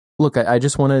Look, I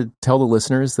just want to tell the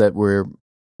listeners that we're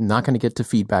not going to get to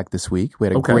feedback this week. We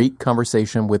had a great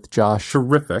conversation with Josh.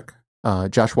 Terrific.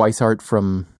 Josh Weishart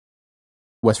from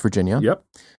West Virginia. Yep.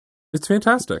 It's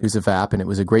fantastic. Who's a VAP, and it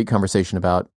was a great conversation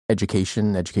about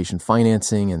education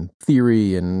financing, and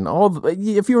theory, and all.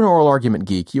 If you're an oral argument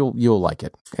geek, you'll like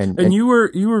it. And you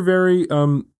were very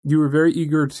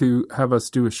eager to have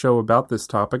us do a show about this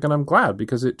topic, and I'm glad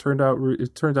because it turned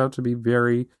out to be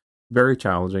very, very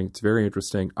challenging. It's very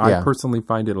interesting. I personally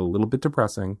find it a little bit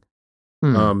depressing.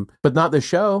 But not the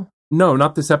show. No,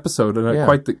 not this episode,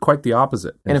 and quite the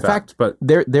opposite. In fact, but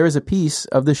there is a piece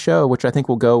of the show which I think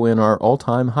will go in our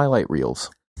all-time highlight reels.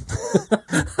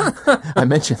 I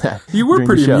mentioned that. You were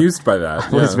pretty amused by that.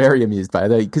 I was very amused by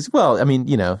that because, well, I mean,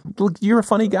 look, you're a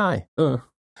funny guy. The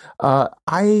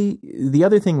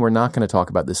other thing we're not going to talk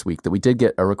about this week that we did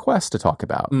get a request to talk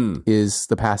about is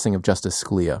the passing of Justice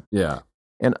Scalia. Yeah,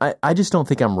 and I just don't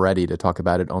think I'm ready to talk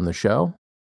about it on the show.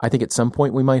 I think at some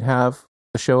point we might have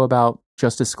a show about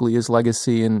Justice Scalia's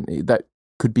legacy, and that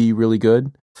could be really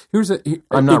good.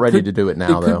 I'm not ready to do it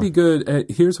now, though. It could be good.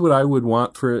 Here's what I would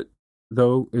want for it,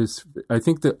 though, is I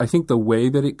think the way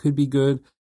that it could be good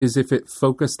is if it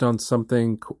focused on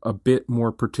something a bit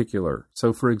more particular.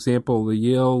 So, for example, the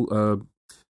Yale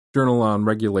Journal on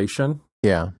Regulation.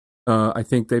 Yeah. I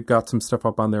think they've got some stuff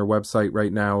up on their website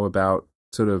right now about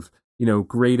sort of,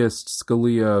 greatest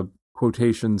Scalia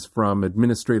quotations from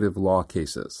administrative law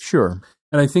cases. Sure.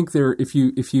 And I think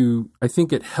I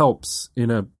think it helps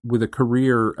with a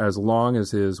career as long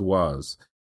as his was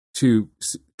to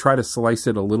try to slice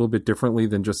it a little bit differently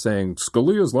than just saying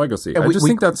Scalia's legacy. I just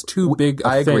think that's too big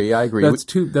a thing. I agree.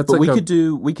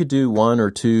 We could do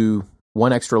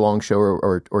one extra long show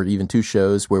or even two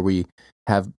shows where we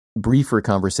have briefer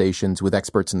conversations with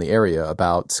experts in the area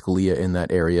about Scalia in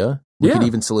that area. We could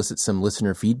even solicit some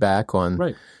listener feedback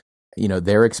on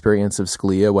their experience of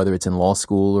Scalia, whether it's in law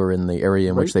school or in the area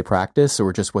in which they practice,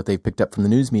 or just what they've picked up from the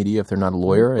news media if they're not a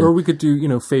lawyer. Or we could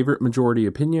do, favorite majority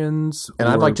opinions. And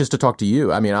I'd like just to talk to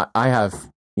you. I mean, I have,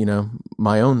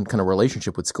 my own kind of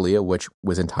relationship with Scalia, which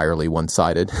was entirely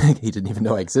one-sided. He didn't even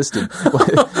know I existed.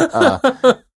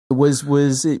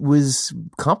 It was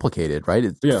complicated, right?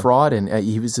 It's fraud, and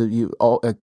he was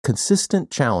a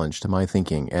consistent challenge to my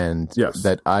thinking, and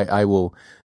that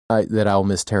I'll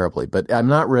miss terribly. But I'm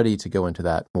not ready to go into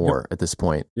that more at this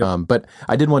point. But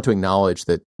I did want to acknowledge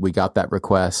that we got that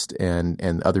request,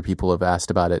 and other people have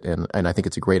asked about it, and I think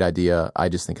it's a great idea. I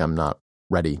just think I'm not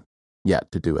ready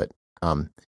yet to do it. And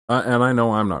I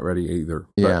know I'm not ready either.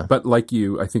 But like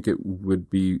you, I think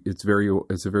it's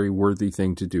a very worthy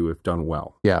thing to do if done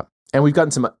well. Yeah. And we've gotten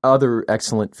some other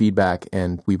excellent feedback,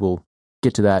 and we will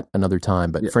get to that another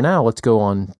time. But for now, let's go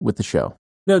on with the show.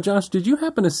 Now, Josh, did you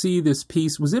happen to see this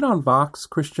piece? Was it on Vox,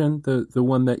 Christian, the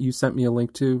one that you sent me a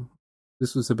link to?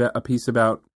 This was about a piece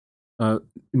about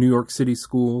New York City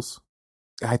schools.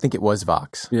 I think it was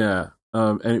Vox. Yeah.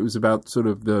 And it was about sort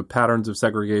of the patterns of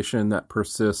segregation that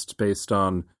persist based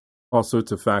on all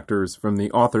sorts of factors from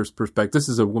the author's perspective. This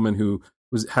is a woman who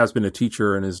has been a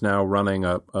teacher and is now running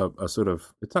a sort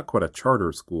of, it's not quite a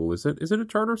charter school, is it? Is it a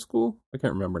charter school? I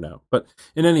can't remember now. But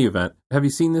in any event, have you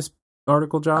seen this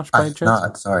article, Josh, by chance?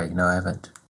 Not, sorry. No, I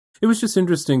haven't. It was just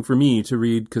interesting for me to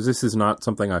read because this is not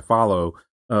something I follow,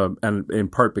 and in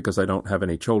part because I don't have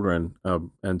any children,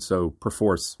 and so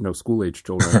perforce no school-age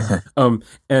children, so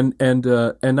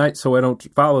I don't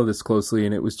follow this closely.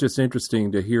 And it was just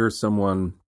interesting to hear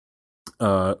someone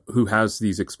who has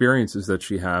these experiences that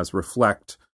she has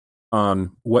reflect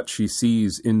on what she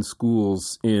sees in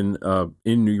schools in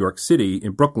New York City,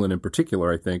 in Brooklyn in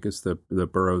particular. I think is the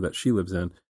borough that she lives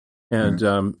in.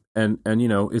 And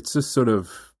it's just sort of,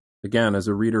 again, as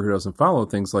a reader who doesn't follow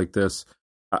things like this,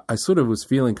 I sort of was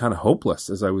feeling kind of hopeless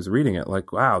as I was reading it.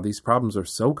 Like, wow, these problems are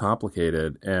so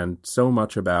complicated and so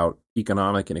much about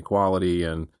economic inequality,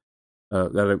 and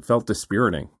that it felt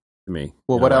dispiriting to me.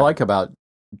 Well, what I like about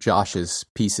Josh's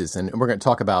pieces, and we're going to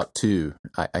talk about too,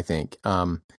 I think,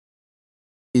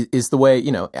 is the way,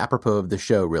 apropos of the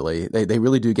show, really, they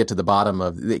really do get to the bottom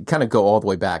of, they kind of go all the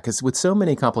way back. Because with so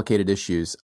many complicated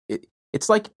issues, it's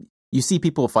like you see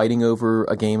people fighting over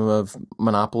a game of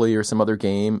Monopoly or some other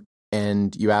game,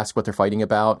 and you ask what they're fighting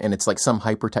about, and it's like some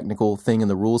hyper-technical thing in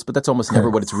the rules, but that's almost never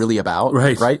what it's really about,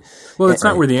 right? Well, it's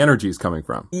not where the energy is coming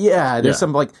from. Yeah, there's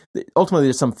ultimately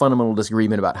there's some fundamental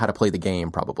disagreement about how to play the game,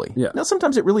 probably. Yeah. Now,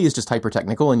 sometimes it really is just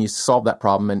hyper-technical, and you solve that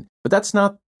problem, but that's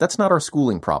not our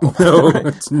schooling problem. No,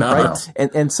 it's not. Right?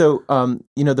 And so,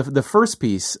 the first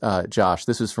piece, Josh,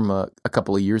 this was from a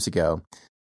couple of years ago,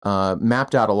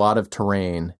 mapped out a lot of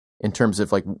terrain in terms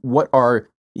of like what are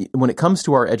when it comes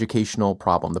to our educational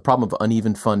problem, the problem of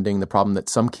uneven funding, the problem that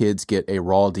some kids get a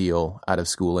raw deal out of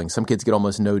schooling, some kids get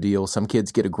almost no deal, some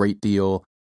kids get a great deal.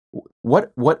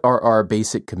 What are our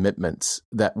basic commitments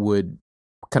that would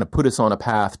kind of put us on a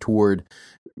path toward,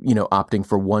 opting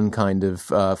for one kind of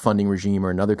funding regime or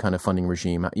another kind of funding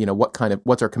regime?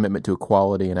 What's our commitment to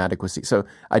equality and adequacy? So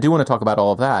I do want to talk about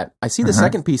all of that. I see the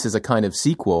second piece as a kind of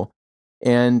sequel,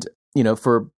 and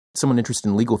for someone interested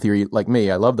in legal theory like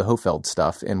me, I love the Hofeld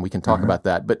stuff, and we can talk about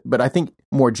that. But I think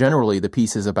more generally, the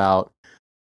piece is about,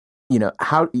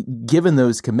 how, given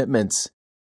those commitments,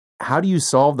 how do you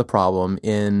solve the problem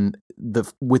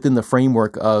within the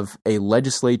framework of a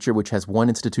legislature which has one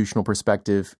institutional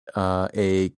perspective,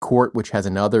 a court which has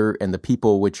another, and the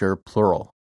people which are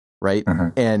plural, right?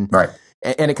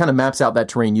 And it kind of maps out that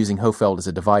terrain using Hofeld as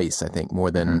a device, I think,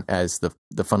 more than as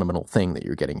the fundamental thing that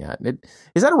you're getting at.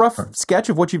 Is that a rough sketch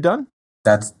of what you've done?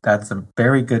 That's a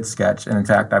very good sketch. And in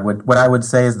fact, what I would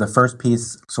say is the first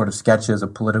piece sort of sketches a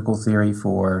political theory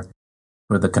for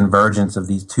the convergence of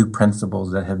these two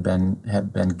principles that have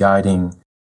been guiding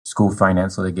school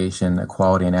finance litigation,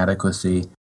 equality and adequacy.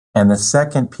 And the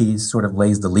second piece sort of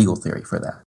lays the legal theory for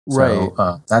that. Right.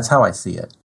 So that's how I see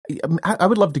it. I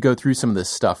would love to go through some of this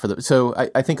stuff. So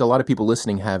I think a lot of people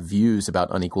listening have views about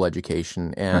unequal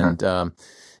education and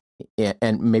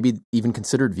maybe even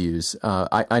considered views.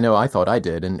 I know I thought I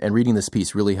did, and reading this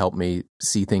piece really helped me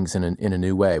see things in a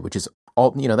new way, which is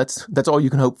all, that's all you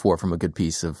can hope for from a good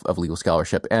piece of legal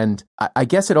scholarship. And I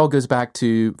guess it all goes back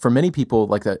to, for many people,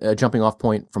 like a jumping off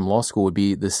point from law school would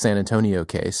be the San Antonio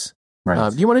case.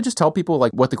 Right. Do you want to just tell people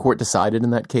like what the court decided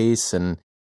in that case? And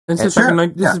so this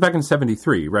is back in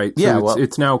 73, right? So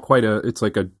it's now it's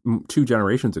like 2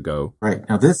 generations ago. Right.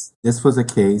 Now this was a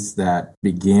case that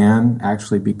began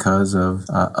actually because of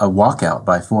a walkout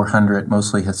by 400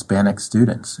 mostly Hispanic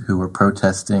students who were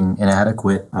protesting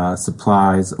inadequate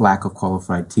supplies, lack of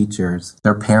qualified teachers.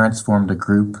 Their parents formed a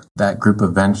group. That group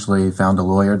eventually found a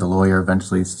lawyer. The lawyer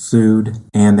eventually sued,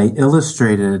 and they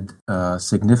illustrated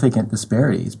significant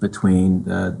disparities between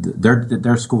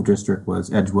their school district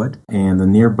was Edgewood, and the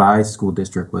nearby school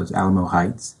district was Alamo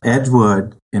Heights.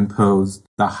 Edgewood imposed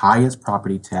the highest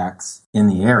property tax in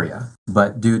the area,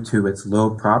 but due to its low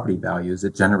property values,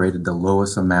 it generated the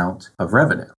lowest amount of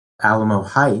revenue. Alamo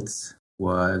Heights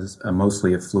was a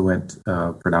mostly affluent,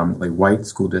 predominantly white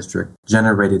school district,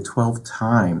 generated 12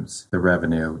 times the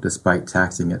revenue despite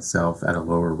taxing itself at a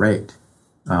lower rate.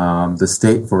 The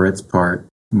state, for its part,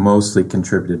 mostly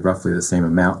contributed roughly the same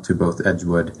amount to both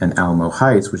Edgewood and Alamo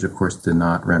Heights, which of course did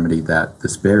not remedy that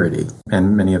disparity.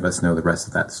 And many of us know the rest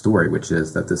of that story, which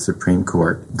is that the Supreme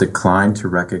Court declined to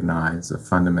recognize a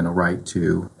fundamental right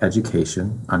to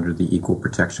education under the Equal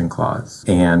Protection Clause,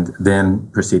 and then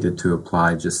proceeded to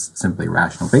apply just simply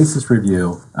rational basis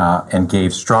review, and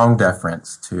gave strong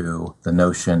deference to the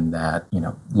notion that,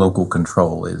 local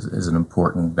control is an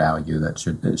important value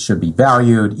that should be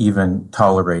valued, even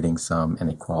tolerating some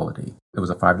inequality. It was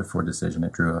a 5-4 decision.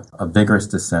 It drew a vigorous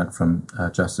dissent from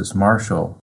Justice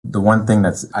Marshall. The one thing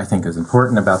I think is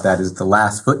important about that is the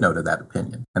last footnote of that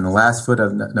opinion. And the last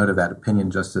footnote of that opinion,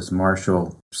 Justice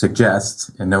Marshall suggests,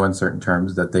 in no uncertain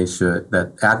terms,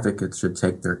 that advocates should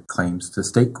take their claims to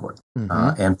state court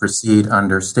and proceed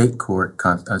under state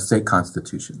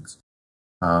constitutions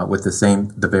with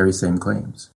the very same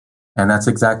claims. And that's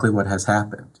exactly what has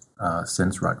happened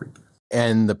since Rodriguez.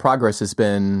 And the progress has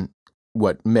been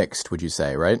mixed, would you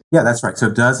say, right? Yeah, that's right. So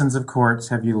dozens of courts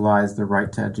have utilized the right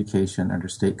to education under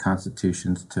state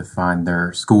constitutions to find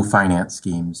their school finance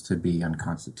schemes to be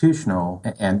unconstitutional.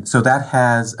 And so that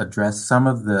has addressed some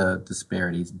of the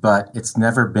disparities, but it's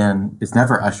never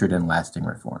ushered in lasting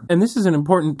reform. And this is an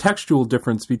important textual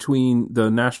difference between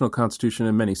the national constitution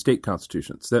and many state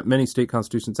constitutions, that many state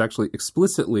constitutions actually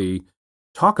explicitly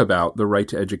talk about the right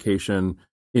to education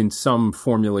in some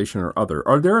formulation or other.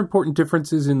 Are there important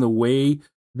differences in the way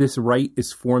this right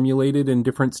is formulated in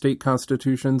different state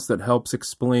constitutions that helps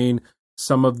explain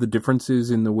some of the differences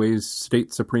in the ways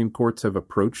state Supreme Courts have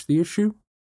approached the issue?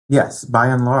 Yes, by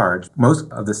and large,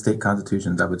 most of the state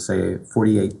constitutions, I would say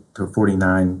 48 to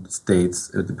 49 states,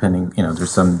 depending, there's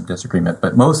some disagreement,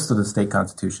 but most of the state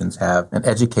constitutions have an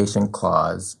education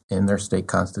clause in their state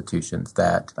constitutions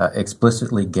that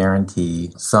explicitly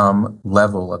guarantee some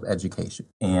level of education.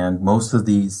 And most of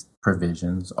these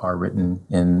provisions are written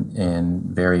in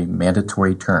very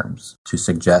mandatory terms to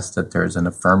suggest that there's an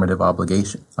affirmative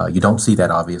obligation. You don't see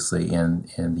that, obviously, in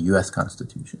the U.S.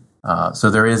 Constitution. So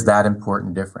there is that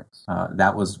important difference.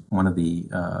 That was one of the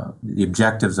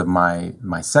objectives of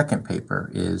my second paper,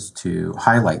 is to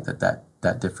highlight that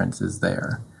that difference is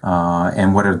there.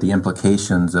 And what are the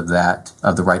implications of that,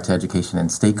 of the right to education in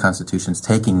state constitutions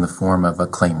taking the form of a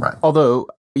claim right? Although,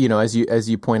 as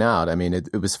you point out, I mean, it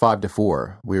was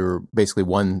 5-4. We were basically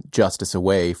one justice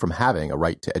away from having a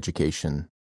right to education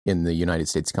in the United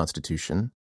States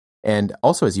Constitution. And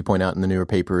also, as you point out in the newer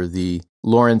paper, the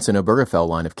Lawrence and Obergefell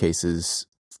line of cases,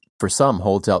 for some,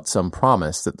 holds out some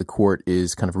promise that the court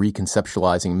is kind of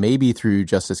reconceptualizing, maybe through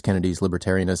Justice Kennedy's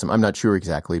libertarianism. I'm not sure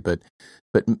exactly, but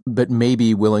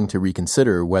maybe willing to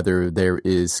reconsider whether there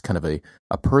is kind of a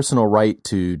personal right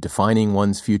to defining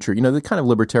one's future. The kind of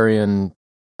libertarian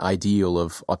ideal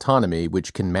of autonomy,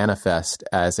 which can manifest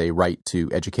as a right to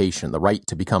education, the right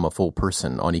to become a full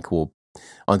person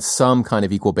on some kind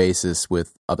of equal basis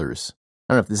with others.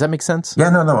 I don't know. Does that make sense? Yeah,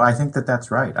 no. I think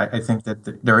that's right. I think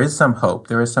that there is some hope.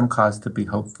 There is some cause to be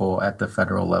hopeful at the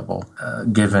federal level,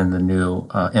 given the new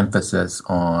emphasis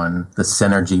on the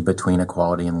synergy between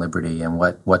equality and liberty, and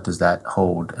what does that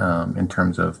hold in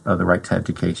terms of the right to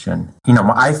education.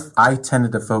 I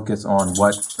tended to focus on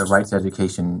what the right to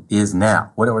education is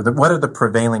now. What are the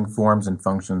prevailing forms and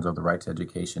functions of the right to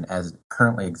education as it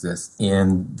currently exists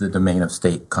in the domain of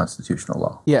state constitutional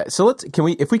law? Yeah. So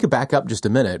if we could back up just a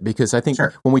minute, because I think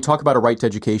when we talk about a right to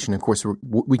education, of course,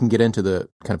 we can get into the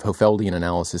kind of Hofeldian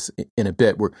analysis in a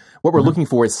bit. What we're looking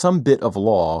for is some bit of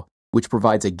law which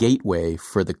provides a gateway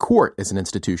for the court as an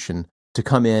institution to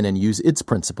come in and use its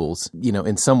principles,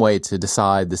 in some way to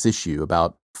decide this issue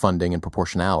about funding and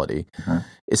proportionality,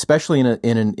 especially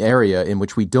in an area in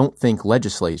which we don't think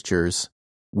legislatures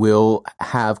will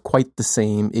have quite the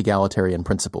same egalitarian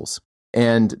principles.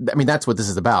 And I mean, that's what this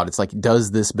is about. It's like,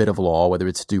 does this bit of law, whether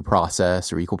it's due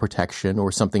process or equal protection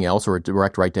or something else, or a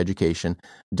direct right to education,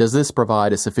 does this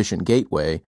provide a sufficient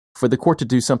gateway for the court to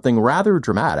do something rather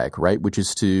dramatic, right? Which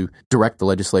is to direct the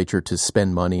legislature to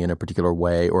spend money in a particular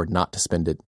way or not to spend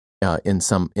it in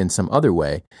some other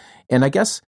way. And I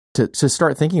guess to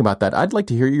start thinking about that, I'd like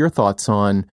to hear your thoughts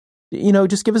on,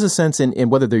 just give us a sense in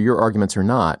whether they're your arguments or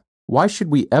not. Why should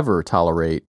we ever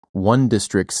tolerate one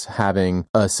district's having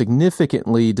a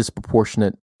significantly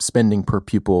disproportionate spending per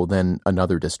pupil than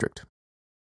another district,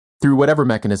 through whatever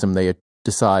mechanism they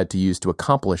decide to use to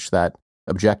accomplish that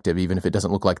objective, even if it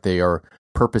doesn't look like they are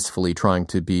purposefully trying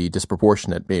to be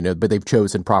disproportionate, but they've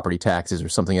chosen property taxes or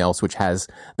something else which has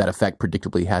that effect,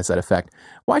 predictably has that effect.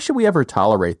 Why should we ever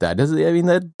tolerate that?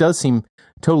 That does seem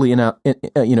totally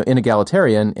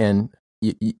inegalitarian, and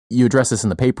you address this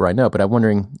in the paper, I know, but I'm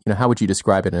wondering, how would you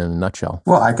describe it in a nutshell?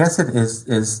 Well, I guess it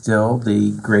is still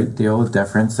the great deal of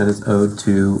deference that is owed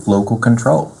to local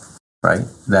control, right?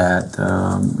 That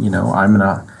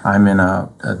I'm in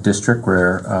a district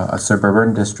where a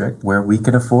suburban district where we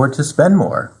can afford to spend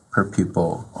more per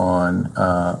pupil on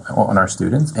our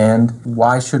students, and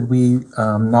why should we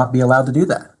not be allowed to do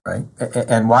that, right?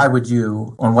 And why would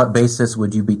you? On what basis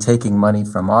would you be taking money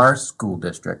from our school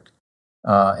district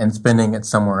and spending it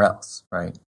somewhere else,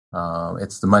 right?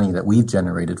 It's the money that we've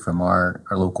generated from our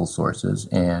local sources,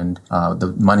 and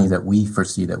the money that we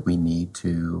foresee that we need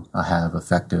to have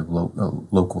effective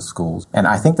local schools. And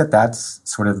I think that's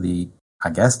sort of I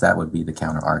guess that would be the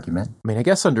counter argument. I mean, I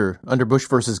guess under Bush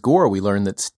versus Gore, we learned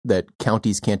that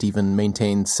counties can't even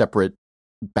maintain separate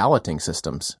balloting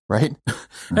systems, right?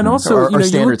 And also, or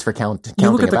standards for counting.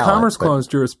 You look at the ballot, Commerce Clause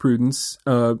jurisprudence,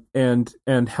 and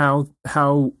how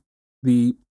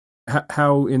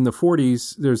in the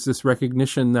 40s there's this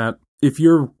recognition that if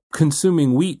you're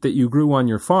consuming wheat that you grew on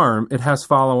your farm, it has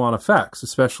follow-on effects,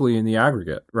 especially in the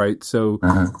aggregate, right? So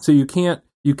so you can't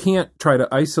try to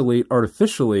isolate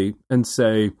artificially and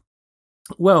say,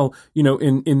 well,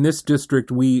 in this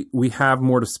district we have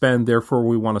more to spend, therefore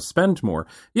we want to spend more.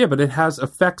 Yeah, but it has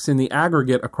effects in the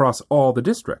aggregate across all the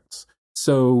districts.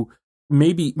 So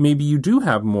maybe you do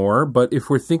have more, but if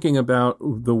we're thinking about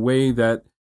the way that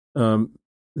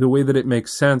it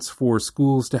makes sense for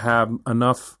schools to have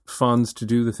enough funds to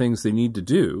do the things they need to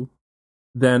do,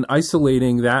 then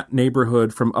isolating that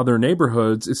neighborhood from other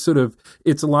neighborhoods is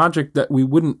it's a logic that we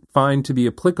wouldn't find to be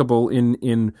applicable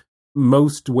in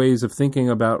most ways of thinking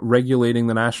about regulating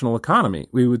the national economy.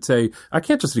 We would say, I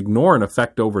can't just ignore an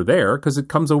effect over there because it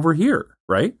comes over here,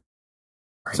 right?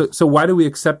 So why do we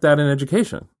accept that in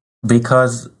education?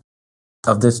 Because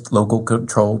of this local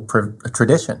control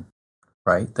tradition.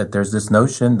 Right, that there's this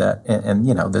notion that, and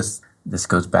this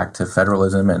goes back to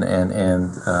federalism and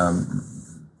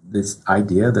this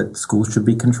idea that schools should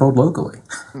be controlled locally.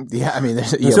 Yeah, I mean,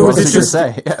 so it's just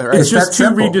say, yeah, right. It's just too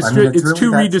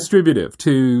redistributive.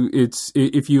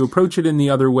 If you approach it in the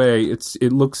other way,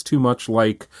 it looks too much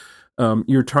like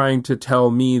you're trying to tell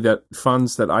me that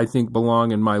funds that I think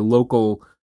belong in my local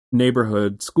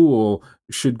neighborhood school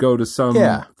should go to some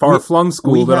Yeah. far-flung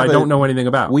school that I don't know anything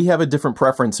about. We have a different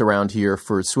preference around here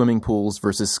for swimming pools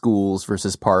versus schools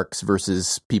versus parks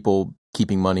versus people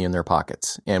keeping money in their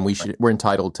pockets. And we're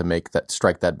entitled to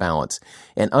strike that balance.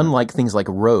 And unlike things like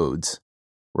roads,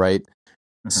 right,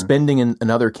 spending in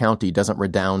another county doesn't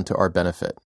redound to our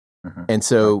benefit. And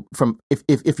so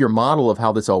if your model of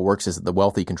how this all works is that the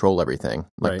wealthy control everything,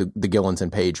 like the Gillens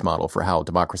and Page model for how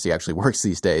democracy actually works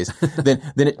these days, then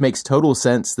it makes total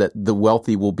sense that the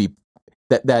wealthy will be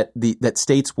that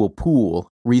states will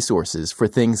pool resources for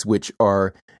things which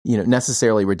are,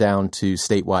 necessarily redound to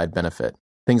statewide benefit.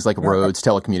 Things like roads,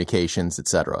 telecommunications, et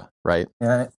cetera, right?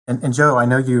 Yeah, and Joe, I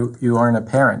know you aren't a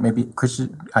parent. Maybe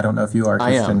Christian. I don't know if you are.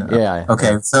 Christian. I am. Yeah.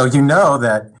 Okay, so you know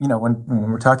that when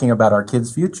we're talking about our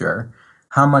kids' future,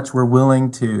 how much we're willing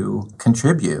to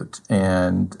contribute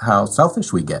and how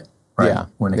selfish we get, right? Yeah.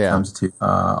 When it comes to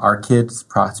our kids'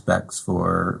 prospects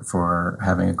for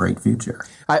having a great future.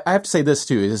 I have to say this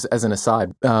too, as an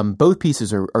aside. Both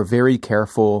pieces are very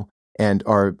careful and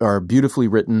are beautifully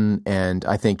written, and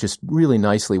I think just really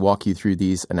nicely walk you through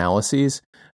these analyses.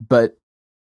 But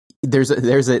there's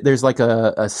like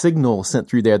a signal sent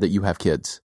through there that you have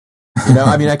kids.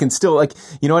 I mean, I can still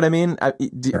you know what I mean? I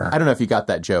don't know if you got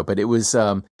that, Joe, but it was,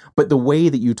 but the way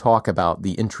that you talk about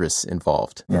the interests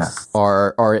involved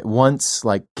are at once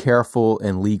like careful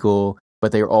and legal,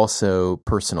 but they are also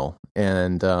personal.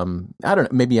 And I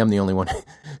don't know, maybe I'm the only one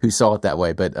who saw it that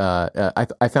way, but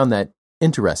I found that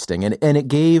interesting, and it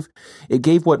gave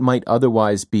what might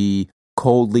otherwise be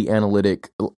coldly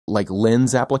analytic, like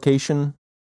lens application,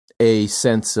 a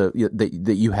sense of that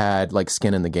you had like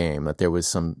skin in the game, that there's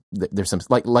some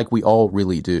like we all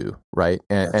really do, right?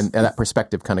 And that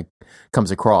perspective kind of comes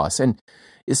across. And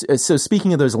so,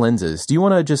 speaking of those lenses, do you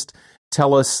want to just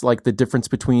tell us like the difference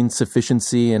between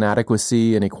sufficiency and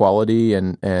adequacy and equality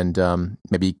and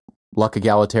maybe luck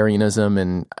egalitarianism?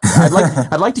 And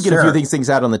I'd like to get a few of these things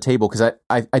out on the table, because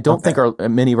I don't think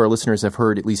many of our listeners have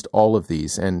heard at least all of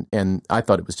these, and I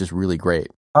thought it was just really great.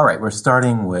 All right, we're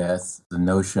starting with the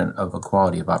notion of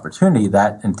equality of opportunity.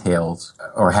 That entails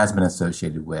or has been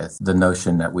associated with the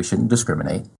notion that we shouldn't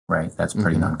discriminate, right? That's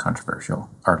pretty non-controversial.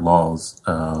 Our laws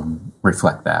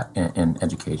reflect that in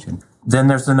education. Then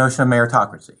there's the notion of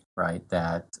meritocracy, right?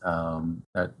 That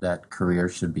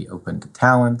careers should be open to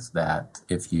talents, that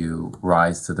if you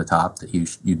rise to the top, that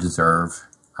you deserve,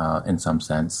 in some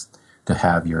sense, to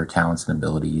have your talents and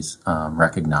abilities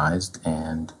recognized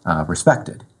and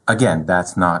respected. Again,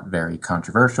 that's not very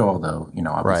controversial, although,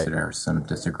 obviously there's some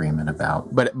disagreement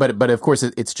about. But of course,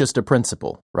 it's just a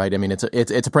principle, right? I mean,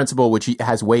 it's a principle which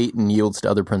has weight and yields to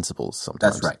other principles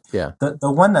sometimes. That's right. Yeah.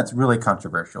 The one that's really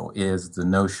controversial is the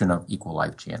notion of equal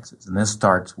life chances. And this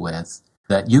starts with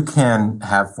that you can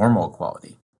have formal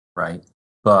equality, right?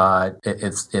 But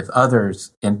if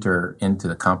others enter into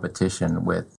the competition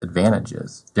with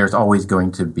advantages, there's always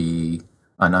going to be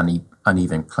an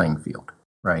uneven playing field,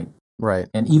 right? Right.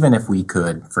 And even if we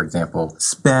could, for example,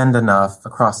 spend enough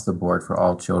across the board for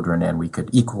all children and we could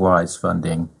equalize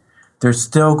funding, there's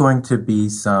still going to be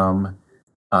some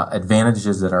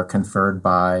advantages that are conferred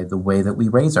by the way that we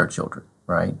raise our children,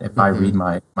 right? If I read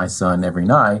my son every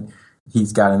night,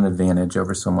 he's got an advantage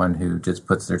over someone who just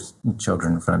puts their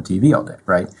children in front of TV all day,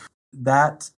 right?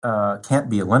 That can't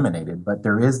be eliminated, but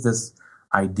there is this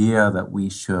idea that we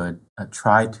should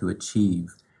try to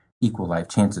achieve equal life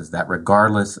chances, that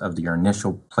regardless of your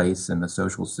initial place in the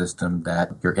social system, that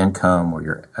your income or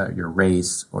your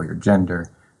race or your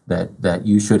gender, that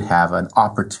you should have an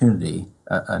opportunity,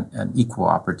 an equal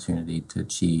opportunity to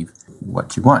achieve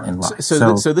what you want in life.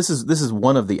 So this is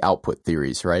one of the output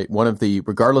theories, right? One of the,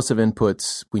 regardless of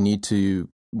inputs, we need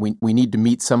to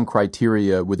meet some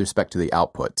criteria with respect to the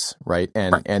outputs, right?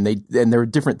 And there are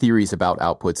different theories about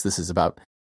outputs. This is about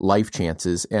life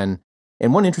chances.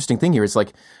 And one interesting thing here is,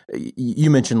 like you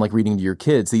mentioned, like reading to your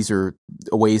kids, these are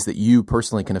ways that you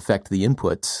personally can affect the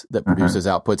inputs that produce those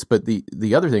outputs. But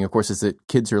the other thing, of course, is that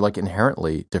kids are like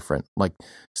inherently different. Like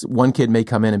one kid may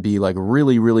come in and be like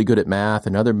really, really good at math.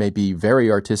 Another may be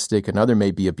very artistic. Another may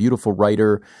be a beautiful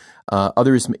writer.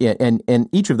 Others, and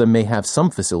each of them may have some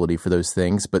facility for those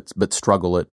things, but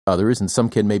struggle at others. And some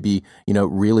kid may be,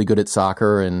 really good at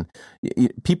soccer, and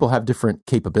people have different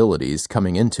capabilities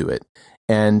coming into it.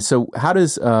 And so how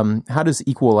does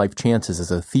equal life chances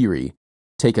as a theory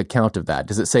take account of that?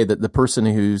 Does it say that the person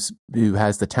who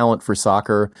has the talent for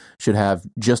soccer should have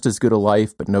just as good a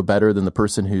life, but no better than the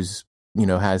person who's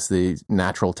has the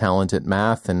natural talent at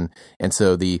math, and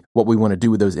so what we want to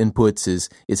do with those inputs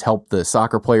is help the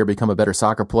soccer player become a better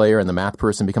soccer player and the math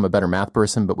person become a better math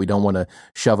person, but we don't want to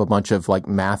shove a bunch of like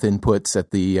math inputs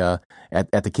at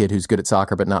the kid who's good at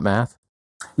soccer but not math.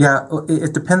 Yeah,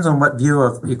 it depends on what view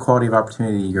of equality of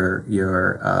opportunity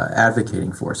you're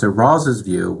advocating for. So Rawls's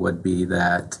view would be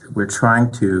that we're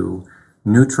trying to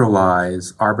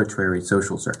neutralize arbitrary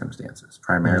social circumstances,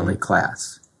 primarily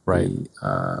class, right?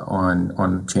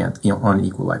 On chance, on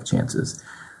equal life chances.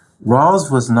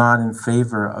 Rawls was not in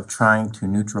favor of trying to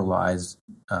neutralize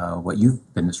what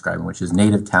you've been describing, which is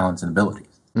native talents and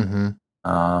abilities.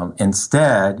 Mm-hmm.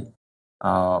 Instead,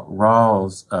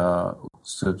 Rawls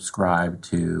subscribed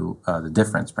to the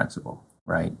difference principle,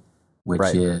 right?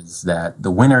 Which is that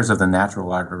the winners of the natural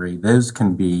lottery,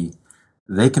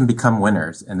 they can become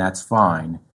winners, and that's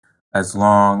fine, as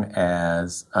long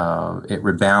as it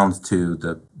rebounds to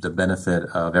the benefit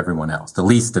of everyone else, the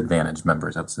least advantaged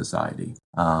members of society.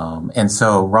 And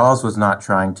so Rawls was not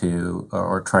trying to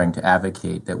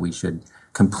advocate that we should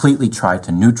completely try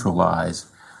to neutralize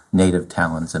native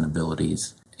talents and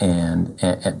abilities. And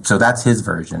so that's his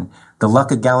version. The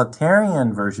Luck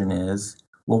egalitarian version is,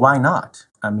 well, why not?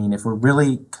 I mean, if we're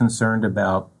really concerned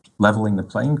about leveling the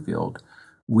playing field,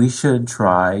 we should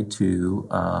try to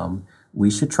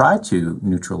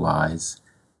neutralize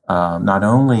not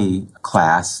only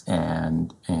class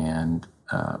and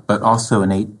but also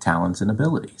innate talents and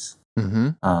abilities. Mm-hmm.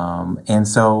 And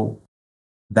so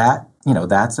that's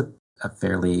a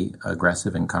fairly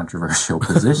aggressive and controversial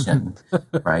position,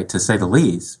 right, to say the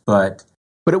least. But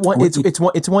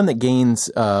it's one that gains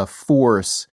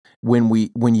force when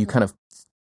you kind of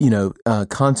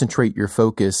concentrate your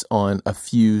focus on a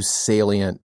few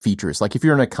salient features. Like if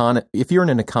you're in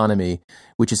an economy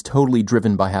which is totally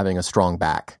driven by having a strong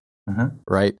back, mm-hmm.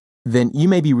 right? Then you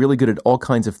may be really good at all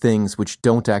kinds of things which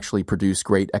don't actually produce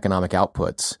great economic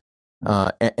outputs.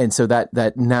 And so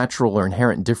that natural or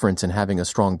inherent difference in having a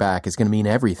strong back is going to mean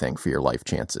everything for your life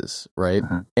chances, right?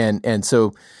 Mm-hmm. And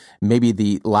so maybe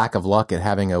the lack of luck at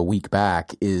having a weak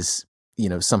back is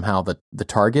somehow the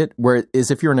target. Whereas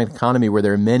if you're in an economy where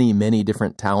there are many, many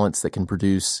different talents that can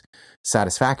produce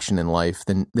satisfaction in life,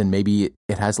 then maybe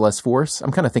it has less force.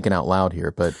 I'm kind of thinking out loud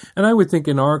here, and I would think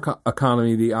in our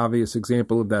economy, the obvious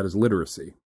example of that is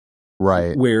literacy,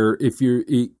 right? Where if you're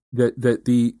that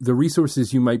the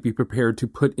resources you might be prepared to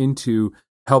put into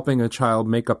helping a child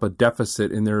make up a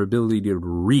deficit in their ability to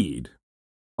read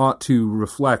ought to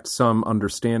reflect some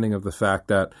understanding of the fact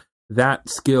that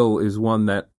skill is one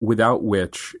that without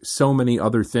which so many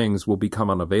other things will become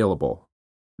unavailable,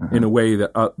 mm-hmm. in a way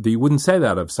that you wouldn't say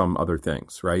that of some other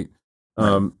things, right?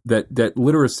 That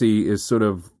literacy is sort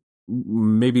of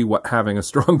maybe what having a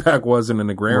strong back was in an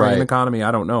agrarian economy.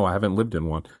 I don't know. I haven't lived in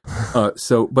one.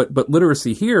 But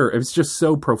literacy here is just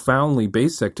so profoundly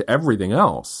basic to everything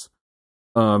else,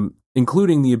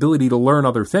 including the ability to learn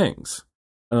other things,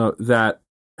 that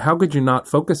how could you not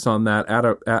focus on that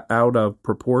out of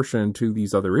proportion to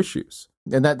these other issues?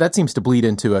 And that seems to bleed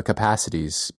into a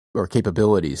capacities or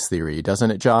capabilities theory,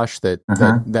 doesn't it, Josh?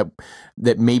 That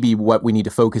maybe what we need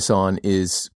to focus on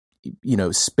is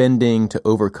spending to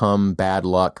overcome bad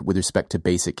luck with respect to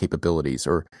basic capabilities.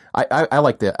 Or I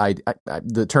like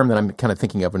the term that I'm kind of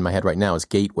thinking of in my head right now is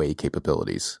gateway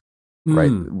capabilities.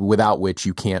 Right, without which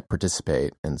you can't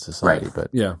participate in society. Right. But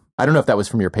yeah, I don't know if that was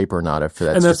from your paper or not. If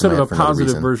that's and that's sort of a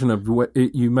positive version of what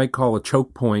you might call a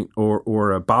choke point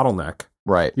or a bottleneck.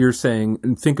 Right. You're saying,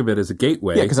 and think of it as a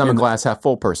gateway. Yeah, because I'm a glass half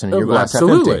full person, and you're glass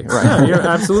absolutely. half empty. Right. Yeah, you're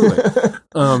absolutely.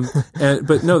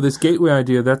 But no, this gateway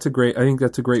idea, I think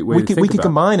that's a great way to think about it. We could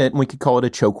combine it, and we could call it a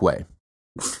chokeway.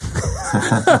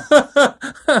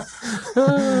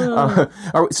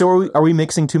 Are we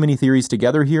mixing too many theories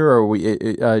together here, or are we,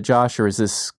 Josh, or is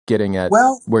this getting at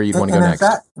where you want to go next? In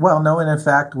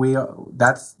fact,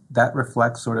 that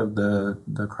reflects sort of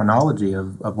the chronology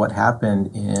of what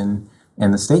happened in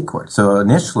the state court. So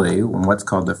initially, in what's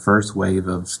called the first wave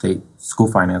of state school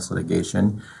finance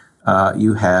litigation,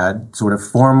 you had sort of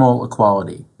formal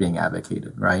equality being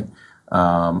advocated, right?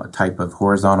 A type of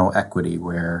horizontal equity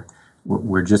where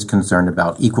we're just concerned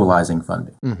about equalizing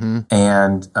funding. Mm-hmm.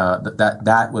 And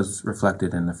that was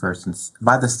reflected in the first.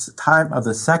 By the time of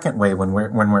the second wave, when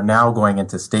we're now going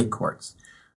into state courts,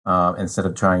 instead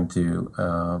of trying to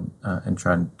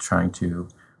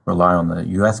rely on the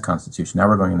U.S. Constitution, now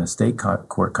we're going in the state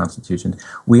court constitution.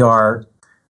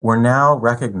 We're now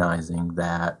recognizing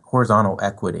that horizontal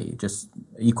equity, just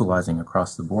equalizing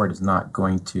across the board, is not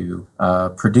going to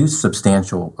produce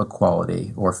substantial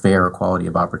equality or fair equality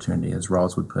of opportunity, as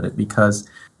Rawls would put it, because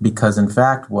in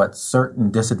fact, what certain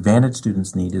disadvantaged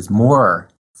students need is more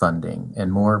funding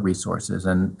and more resources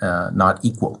and not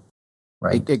equal,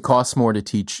 right? It costs more to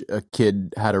teach a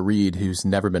kid how to read who's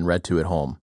never been read to at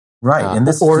home. Right. And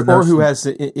this or who has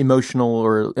emotional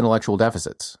or intellectual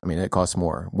deficits. I mean, it costs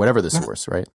more, whatever the source,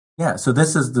 right? Yeah. So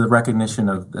this is the recognition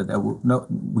of that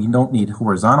we don't need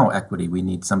horizontal equity. We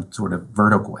need some sort of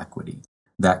vertical equity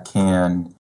that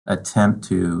can attempt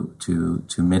to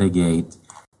mitigate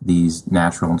these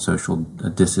natural and social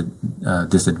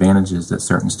disadvantages that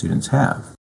certain students have.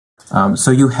 So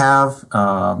you have,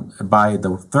 by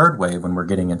the third wave, when we're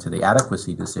getting into the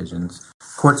adequacy decisions,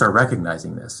 courts are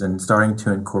recognizing this and starting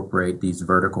to incorporate these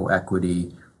vertical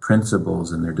equity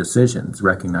principles in their decisions,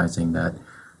 recognizing that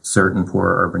certain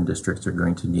poorer urban districts are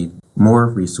going to need more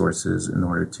resources in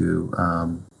order to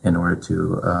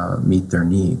meet their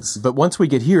needs. But once we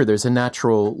get here, there's a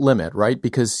natural limit, right?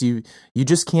 Because you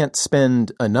just can't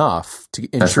spend enough to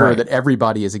ensure that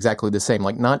everybody is exactly the same.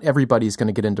 Like, not everybody's going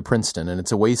to get into Princeton, and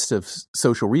it's a waste of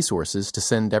social resources to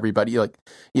send everybody. Like,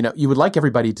 you would like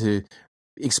everybody to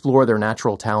explore their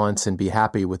natural talents and be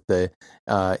happy with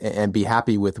and be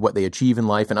happy with what they achieve in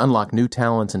life and unlock new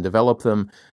talents and develop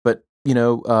them. But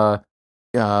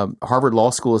Harvard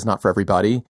Law School is not for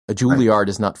everybody. A Juilliard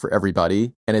is not for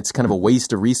everybody, and it's kind of a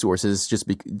waste of resources just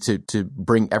to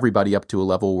bring everybody up to a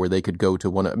level where they could go to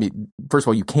one. I mean, first of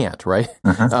all, you can't, right?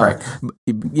 Right.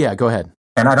 Yeah, go ahead.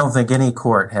 And I don't think any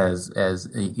court has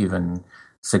even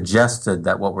suggested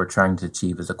that what we're trying to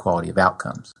achieve is equality of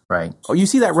outcomes, right? Oh, you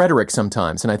see that rhetoric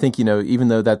sometimes, and I think even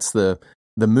though that's the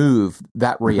move,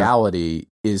 that reality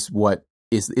is what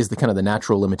is the kind of the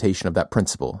natural limitation of that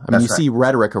principle. I mean, see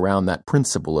rhetoric around that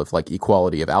principle of like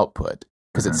equality of output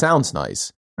because it sounds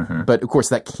nice, but of course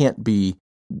that can't be.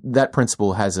 That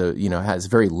principle has has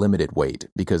very limited weight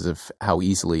because of how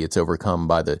easily it's overcome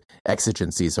by the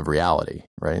exigencies of reality,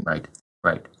 right?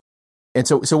 Right. And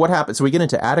so what happens? So we get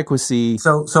into adequacy.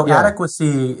 So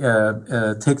adequacy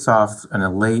takes off in the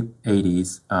late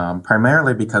 80s,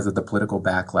 primarily because of the political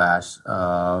backlash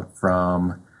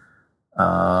from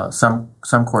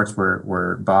some courts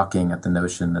were balking at the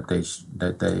notion that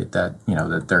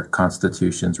that their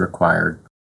constitutions required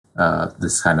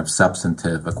this kind of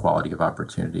substantive equality of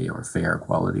opportunity or fair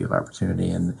equality of opportunity,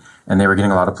 and they were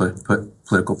getting a lot of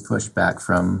political pushback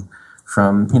from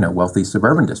wealthy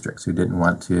suburban districts who didn't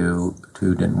want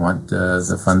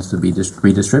the funds to be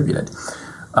redistributed.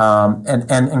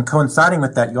 And coinciding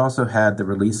with that, you also had the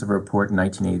release of a report in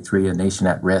 1983, A Nation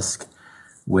at Risk,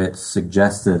 which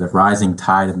suggested a rising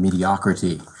tide of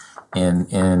mediocrity in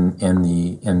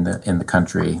the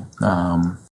country.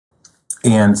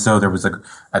 And so there was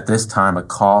at this time a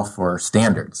call for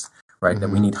standards, right? That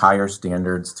we need higher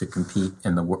standards to compete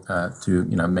in the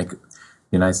make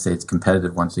the United States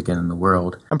competitive once again in the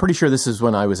world. I'm pretty sure this is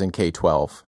when I was in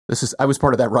K-12. I was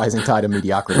part of that rising tide of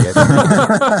mediocrity.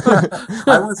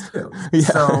 I was too. Yeah.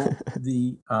 So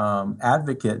the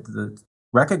advocate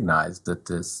recognized that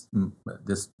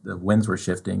the winds were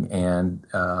shifting, and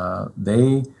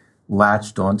they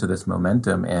latched onto this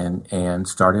momentum and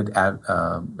started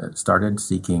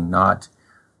seeking not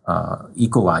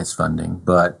equalized funding,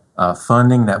 but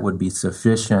funding that would be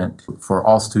sufficient for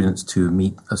all students to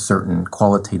meet a certain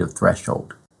qualitative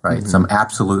threshold, right? Some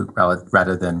absolute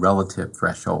rather than relative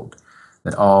threshold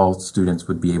that all students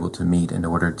would be able to meet in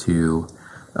order to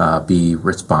be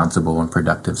responsible and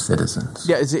productive citizens.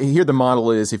 Yeah, here the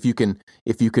model is if you can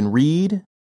read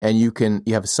and you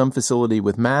have some facility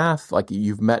with math, like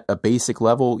you've met a basic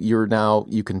level, you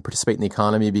can participate in the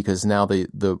economy because now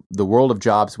the world of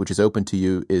jobs which is open to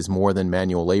you is more than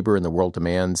manual labor, and the world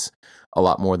demands a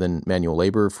lot more than manual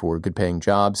labor for good paying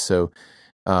jobs. So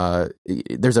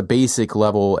there's a basic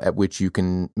level at which you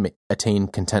can attain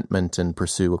contentment and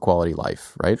pursue a quality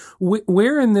life, right?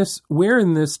 Where in this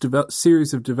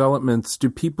series of developments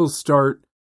do people start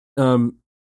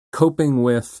coping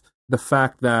with the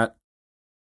fact that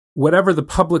whatever the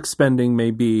public spending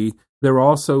may be, there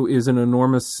also is an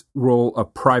enormous role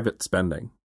of private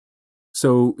spending?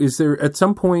 So is there, at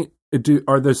some point,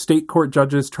 are the state court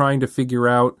judges trying to figure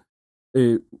out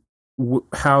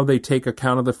how they take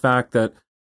account of the fact that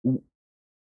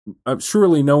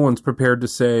surely no one's prepared to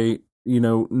say,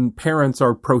 parents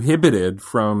are prohibited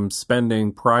from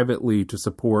spending privately to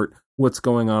support what's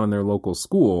going on in their local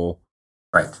school.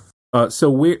 Right. So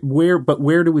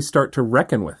where do we start to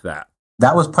reckon with that?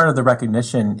 That was part of the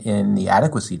recognition in the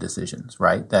adequacy decisions,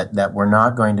 right? That we're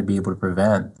not going to be able to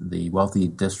prevent the wealthy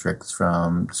districts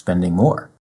from spending more.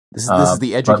 This is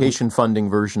the education funding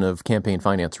version of campaign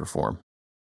finance reform.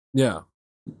 Yeah.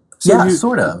 So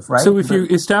sort of, right? So if you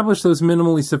establish those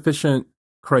minimally sufficient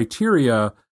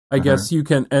criteria, I guess you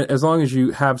can, as long as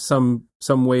you have some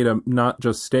way to not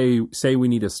just say we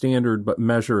need a standard, but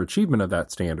measure achievement of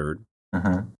that standard.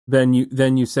 Then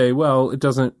you say, well, it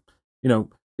doesn't,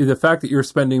 the fact that you're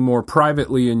spending more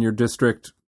privately in your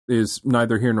district is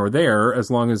neither here nor there,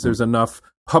 as long as there's enough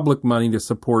public money to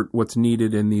support what's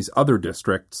needed in these other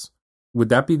districts. Would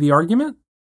that be the argument?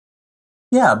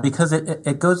 Yeah, because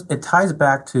it ties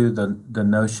back to the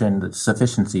notion, the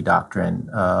sufficiency doctrine,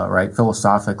 right?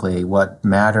 Philosophically, what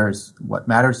matters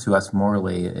to us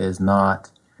morally is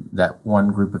not that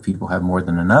one group of people have more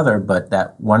than another, but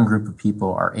that one group of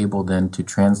people are able then to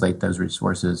translate those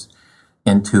resources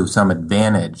into some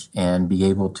advantage and be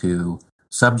able to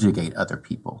subjugate other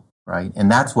people, right?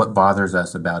 And that's what bothers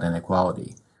us about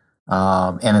inequality.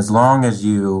 And as long as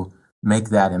you make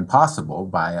that impossible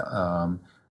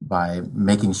by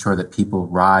making sure that people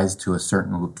rise to a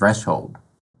certain threshold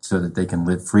so that they can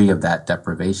live free of that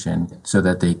deprivation, so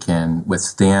that they can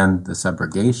withstand the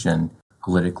subrogation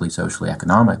politically, socially,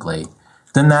 economically,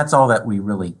 then that's all that we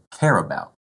really care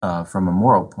about from a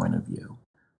moral point of view.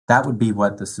 That would be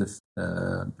what the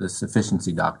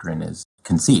sufficiency doctrine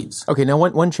concedes. Okay, now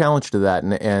one challenge to that,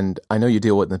 and I know you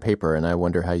deal with it in the paper, and I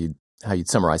wonder how you'd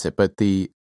summarize it, but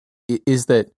is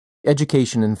that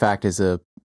education, in fact, is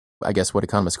I guess what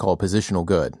economists call a positional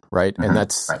good, right? And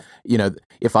that's, right.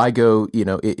 If I go,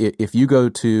 if you go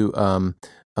to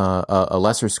a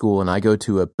lesser school and I go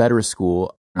to a better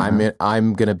school,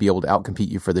 I'm going to be able to outcompete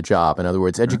you for the job. In other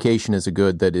words, education is a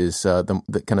good that is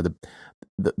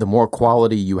the more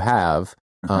quality you have,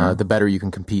 the better you can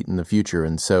compete in the future.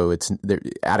 And so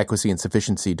adequacy and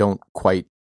sufficiency don't quite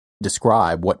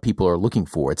describe what people are looking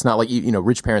for. It's not like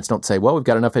rich parents don't say, well, we've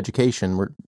got enough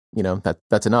education,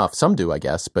 that's enough. Some do, I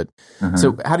guess. But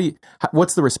so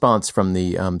what's the response from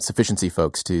the sufficiency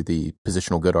folks to the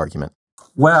positional good argument?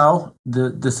 Well,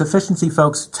 the sufficiency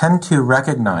folks tend to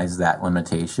recognize that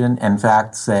limitation. In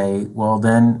fact, say, well,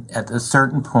 then at a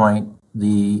certain point,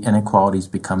 the inequalities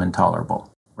become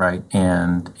intolerable, right?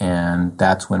 And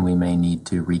that's when we may need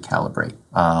to recalibrate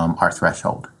our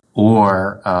threshold.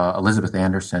 Or Elizabeth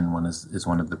Anderson is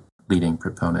one of the leading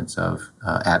proponents of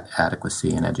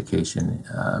adequacy in education.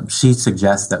 She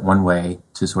suggests that one way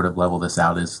to sort of level this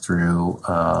out is through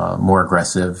more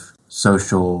aggressive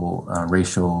social,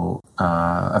 racial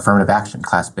affirmative action,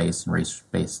 class-based and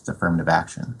race-based affirmative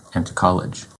action into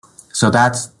college. So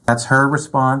that's her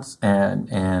response,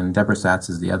 and Deborah Satz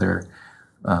is the other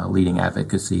leading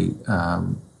advocacy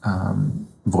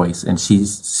voice, and she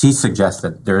suggests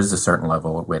that there is a certain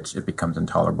level at which it becomes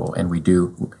intolerable, and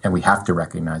we have to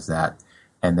recognize that,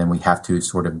 and then we have to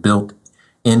sort of build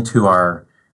into our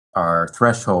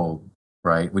threshold,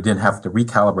 right? We didn't have to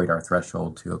recalibrate our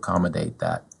threshold to accommodate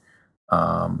that,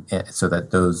 so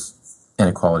that those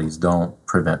inequalities don't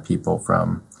prevent people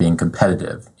from being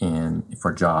competitive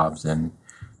for jobs and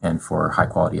for high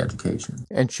quality education.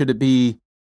 And should it be?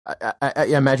 I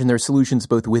imagine there are solutions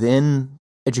both within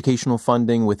educational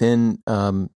funding, within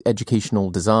educational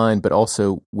design, but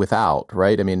also without,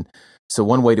 right? I mean, so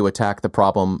one way to attack the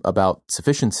problem about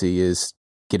sufficiency is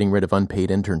getting rid of unpaid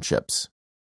internships,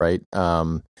 right?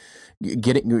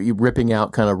 Ripping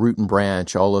out kind of root and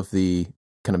branch all of the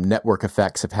kind of network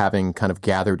effects of having kind of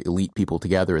gathered elite people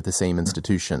together at the same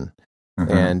institution,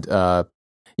 and at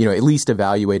least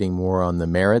evaluating more on the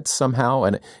merits somehow,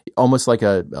 and almost like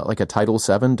a Title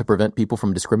VII to prevent people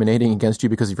from discriminating against you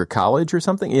because of your college or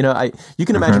something. You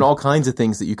can imagine all kinds of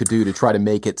things that you could do to try to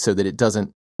make it so that it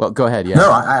doesn't. Well, go ahead. Yeah. No,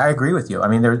 I agree with you. I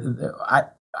mean,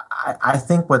 I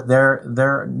think what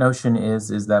their notion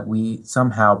is that we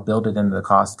somehow build it into the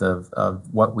cost of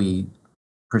what we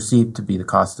perceive to be the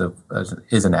cost of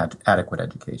is an adequate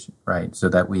education, right? So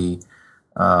that we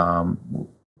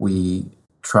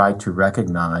try to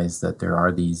recognize that there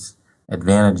are these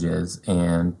advantages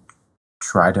and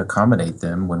try to accommodate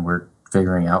them when we're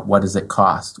figuring out what does it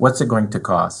cost? What's it going to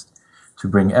cost to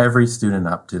bring every student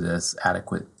up to this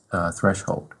adequate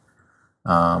threshold?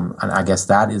 And I guess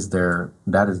that is their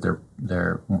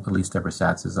at least Deborah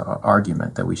Satz's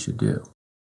argument that we should do.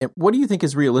 What do you think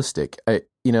is realistic? I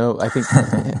think,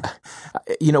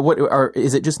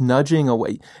 is it just nudging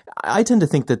away? I tend to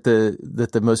think that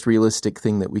the most realistic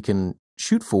thing that we can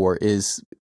shoot for is,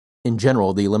 in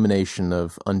general, the elimination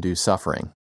of undue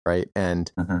suffering, right? I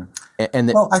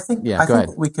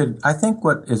think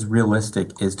what is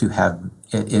realistic is to have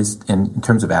in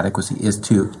terms of adequacy is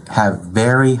to have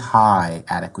very high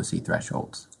adequacy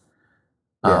thresholds.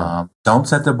 Yeah. Don't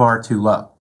set the bar too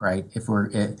low, right? If we're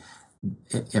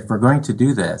going to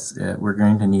do this, we're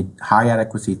going to need high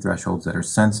adequacy thresholds that are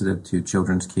sensitive to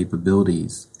children's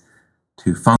capabilities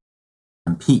to function,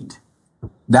 compete,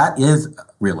 that is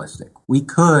realistic. We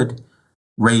could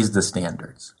raise the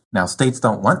standards. Now, states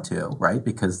don't want to, right?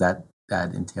 Because that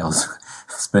entails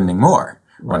spending more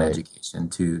on education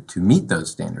to meet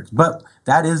those standards. But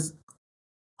that is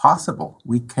possible.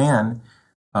 We can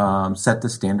set the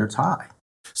standards high.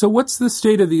 So what's the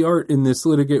state of the art in this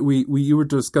litigate? You were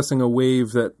discussing a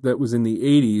wave that was in the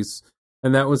 80s,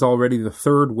 and that was already the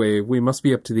third wave. We must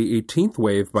be up to the 18th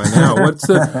wave by now. What's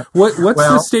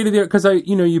the state of the art? Because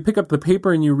you pick up the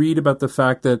paper and you read about the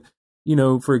fact that,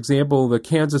 for example, the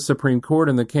Kansas Supreme Court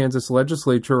and the Kansas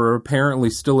legislature are apparently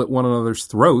still at one another's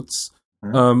throats,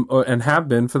 and have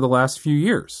been for the last few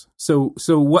years. So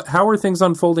how are things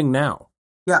unfolding now?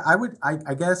 Yeah,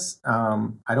 I guess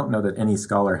I don't know that any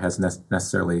scholar has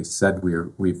necessarily said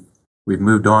we've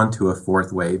moved on to a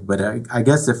fourth wave, but I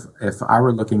guess if I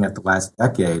were looking at the last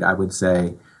decade, I would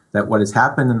say that what has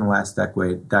happened in the last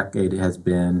decade has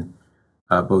been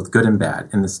both good and bad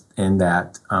in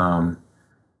that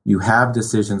you have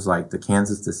decisions like the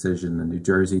Kansas decision, the New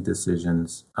Jersey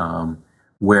decisions,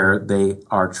 where they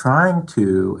are trying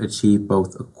to achieve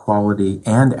both equality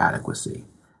and adequacy.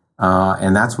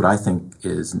 And that's what I think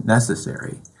is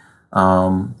necessary.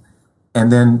 And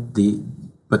then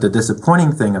but the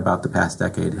disappointing thing about the past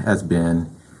decade has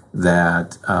been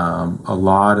that a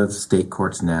lot of state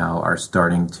courts now are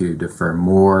starting to defer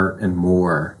more and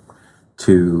more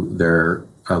to their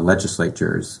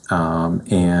legislatures,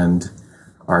 and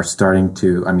are starting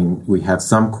to. I mean, we have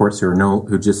some courts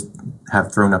who just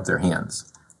have thrown up their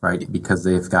hands, right, because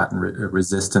they've gotten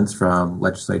resistance from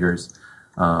legislators.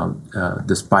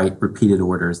 Despite repeated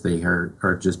orders, they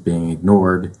are just being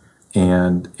ignored.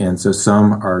 And so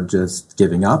some are just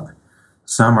giving up.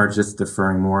 Some are just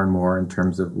deferring more and more in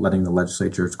terms of letting the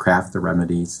legislatures craft the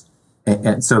remedies.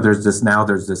 And so there's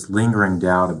this lingering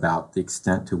doubt about the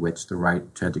extent to which the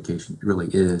right to education really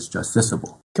is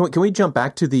justiciable. Can we jump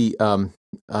back to the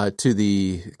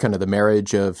kind of the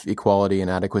marriage of equality and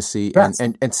adequacy, yes,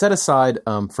 and set aside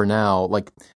for now,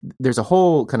 like there's a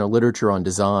whole kind of literature on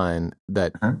design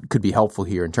that could be helpful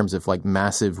here in terms of like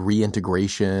massive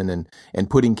reintegration and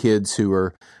putting kids who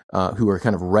are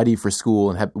kind of ready for school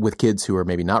and with kids who are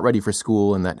maybe not ready for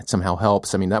school, and that somehow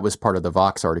helps. I mean, that was part of the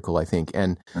Vox article, I think.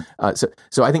 And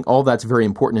so I think all that's very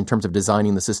important in terms of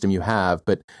designing the system you have.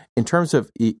 But in terms of,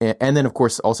 and then of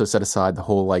course also set aside the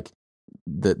whole like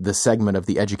the segment of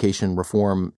the education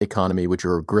reform economy, which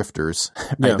are grifters.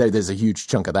 Right? Yeah. There's a huge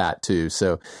chunk of that too.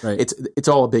 So it's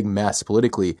all a big mess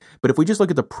politically. But if we just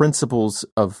look at the principles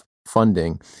of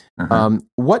funding,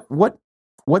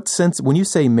 what sense, when you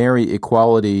say marry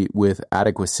equality with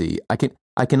adequacy, I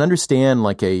can understand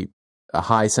like a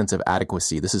high sense of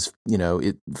adequacy. This is,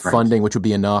 funding, which would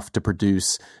be enough to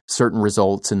produce certain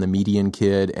results in the median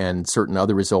kid and certain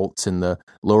other results in the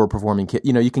lower performing kid.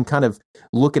 You can kind of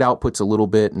look at outputs a little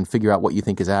bit and figure out what you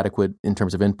think is adequate in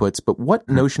terms of inputs. But what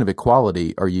notion of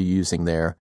equality are you using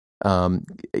there?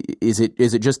 Is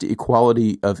it just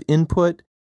equality of input,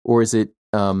 or is it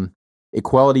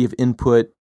equality of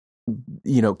input,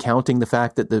 counting the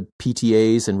fact that the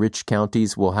PTAs in rich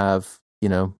counties will have,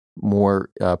 more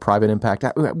private impact?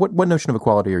 What notion of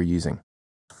equality are you using?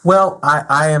 Well,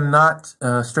 I am not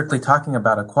strictly talking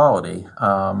about equality.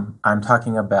 I'm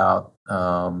talking about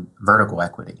vertical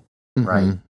equity,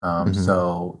 right?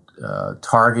 So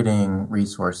targeting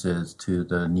resources to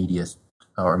the neediest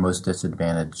or most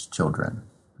disadvantaged children.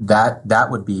 That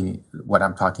would be what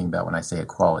I'm talking about when I say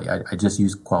equality. I just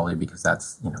use equality because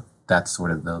that's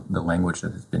sort of the language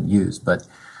that has been used, but.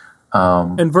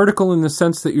 And vertical in the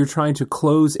sense that you're trying to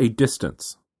close a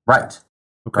distance. Right.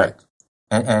 Okay. Right.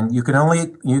 And you can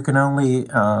only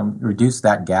reduce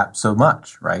that gap so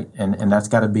much, right? And that's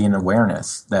got to be an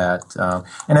awareness that,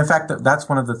 and in fact, that's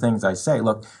one of the things I say.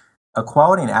 Look,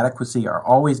 equality and adequacy are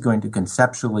always going to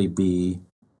conceptually be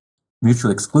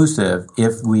mutually exclusive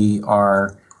if we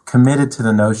are committed to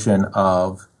the notion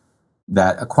of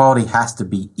that equality has to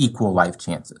be equal life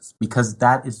chances, because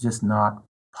that is just not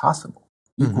possible.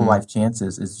 Equal life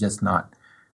chances is just not,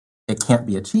 it can't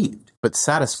be achieved. But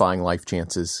satisfying life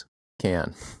chances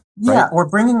can. Yeah,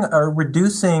 right? or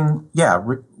reducing,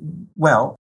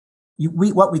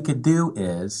 what we could do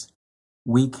is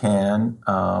we can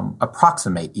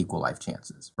approximate equal life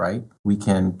chances, right? We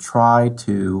can try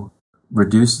to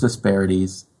reduce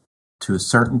disparities to a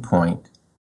certain point.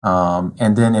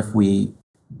 And then if we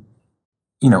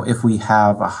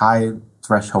have a high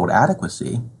threshold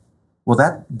adequacy,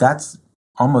 well, that's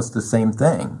almost the same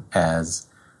thing as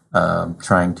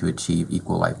trying to achieve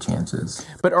equal life chances.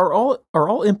 But are all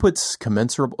inputs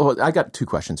commensurable? Oh, I got two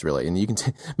questions really, and you can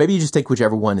maybe you just take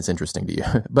whichever one is interesting to you.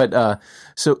 But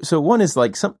so one is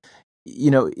like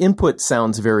input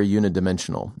sounds very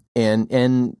unidimensional, and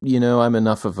I'm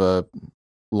enough of a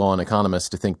law and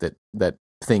economist to think that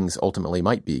things ultimately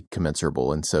might be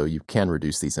commensurable, and so you can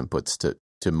reduce these inputs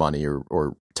to money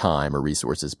or time or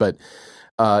resources. But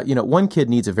one kid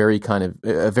needs a very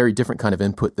different kind of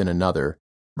input than another.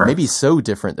 Right. Maybe so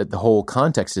different that the whole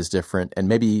context is different, and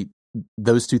maybe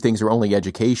those two things are only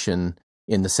education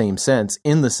in the sense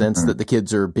mm-hmm. that the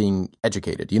kids are being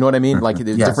educated. You know what I mean? Mm-hmm. Like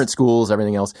yes. Different schools,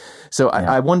 everything else. So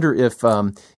yeah. I wonder if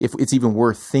it's even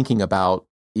worth thinking about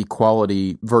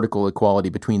equality, vertical equality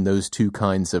between those two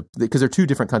kinds of, because they're two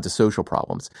different kinds of social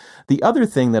problems. The other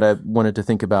thing that I wanted to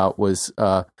think about was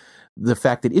the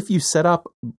fact that if you set up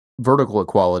vertical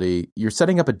equality, you're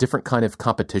setting up a different kind of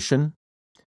competition.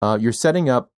 You're setting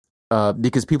up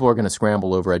because people are going to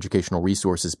scramble over educational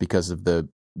resources because of the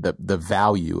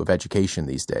value of education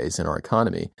these days in our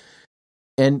economy.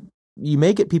 And you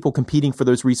may get people competing for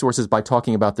those resources by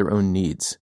talking about their own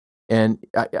needs. And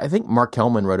I think Mark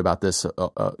Kellman wrote about this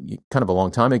kind of a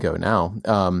long time ago now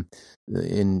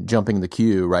in Jumping the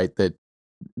Queue, right? That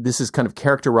this is kind of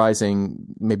characterizing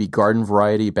maybe garden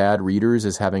variety bad readers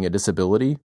as having a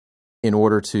disability in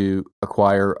order to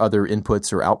acquire other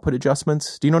inputs or output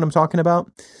adjustments. Do you know what I'm talking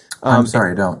about? I'm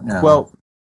sorry, I don't. No. Well,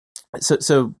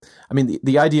 so I mean,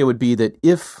 the idea would be that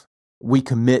if we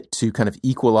commit to kind of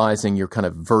equalizing your kind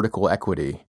of vertical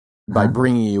equity by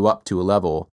bringing you up to a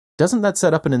level, doesn't that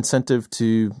set up an incentive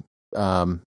to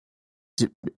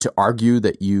argue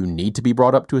that you need to be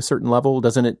brought up to a certain level?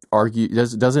 Doesn't it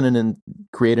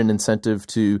create an incentive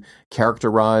to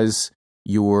characterize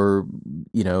your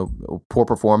poor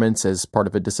performance as part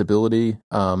of a disability?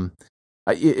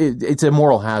 It's a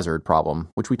moral hazard problem,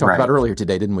 which we talked about earlier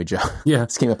today, didn't we, Joe? Yeah,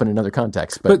 this came up in another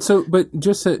context. But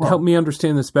just to help me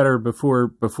understand this better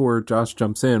before Josh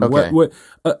jumps in. Okay.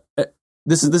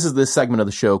 This is this segment of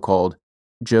the show called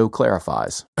Joe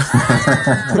Clarifies,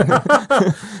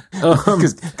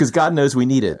 because God knows we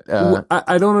need it.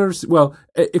 I don't understand. Well,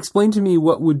 explain to me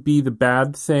what would be the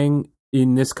bad thing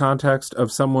in this context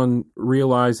of someone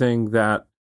realizing that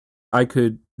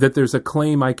that there's a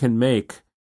claim I can make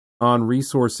on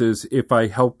resources if I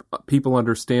help people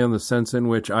understand the sense in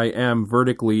which I am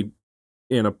vertically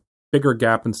in a bigger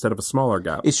gap instead of a smaller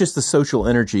gap. It's just the social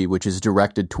energy which is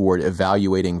directed toward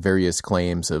evaluating various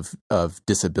claims of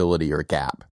disability or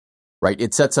gap, right?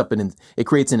 It sets up it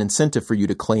creates an incentive for you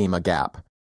to claim a gap.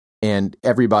 And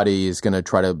everybody is going to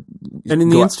try to... And in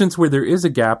the instance where there is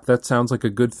a gap, that sounds like a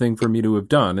good thing for me to have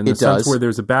done. In the sense where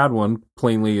there's a bad one,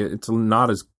 plainly, it's not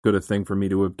as good a thing for me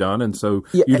to have done. And so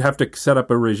you'd have to set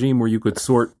up a regime where you could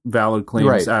sort valid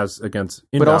claims as against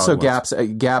invalid But also ones.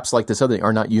 gaps like this other thing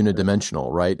are not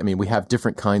unidimensional, right? I mean, we have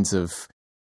different kinds of...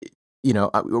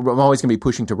 I'm always going to be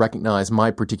pushing to recognize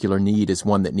my particular need as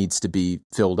one that needs to be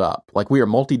filled up. Like, we are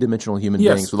multidimensional human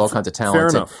beings with all kinds of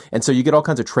talents. And so you get all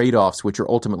kinds of trade-offs, which are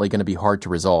ultimately going to be hard to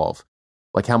resolve.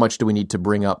 Like, how much do we need to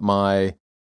bring up my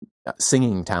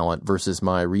singing talent versus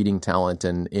my reading talent?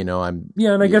 And, I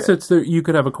guess you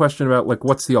could have a question about, like,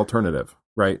 what's the alternative,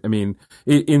 right? I mean,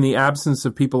 in the absence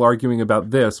of people arguing about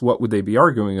this, what would they be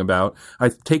arguing about? I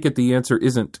take it the answer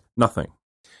isn't nothing,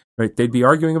 right? They'd be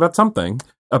arguing about something.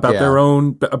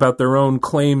 About their own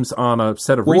claims on a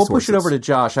set of resources. We'll push it over to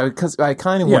Josh because I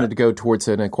kind of wanted to go towards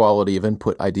an equality of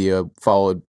input idea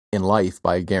followed in life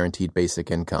by guaranteed basic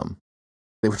income,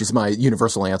 which is my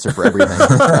universal answer for everything.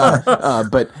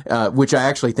 But which I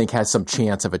actually think has some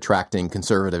chance of attracting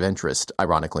conservative interest,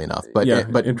 ironically enough. But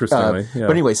interestingly.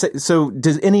 But anyway, so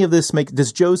does any of this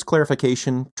does Joe's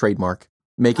clarification trademark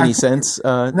make any sense?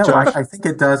 No, Josh? I think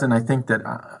it does, and I think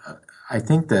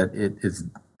that it is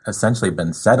essentially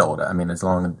been settled. I mean, as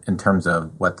long in terms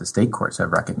of what the state courts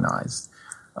have recognized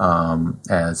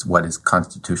as what is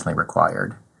constitutionally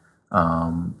required,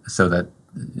 so that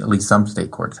at least some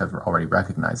state courts have already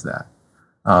recognized that.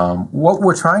 What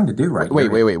we're trying to do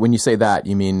Wait. When you say that,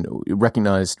 you mean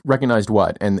recognized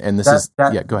what? And this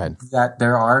go ahead. That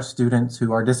there are students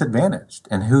who are disadvantaged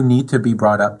and who need to be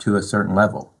brought up to a certain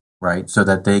level, right? So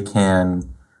that they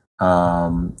can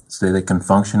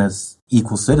function as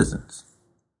equal citizens.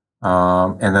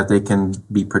 And that they can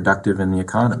be productive in the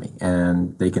economy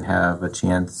and they can have a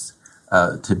chance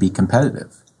to be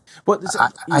competitive. Well,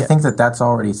 I think that's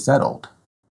already settled,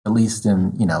 at least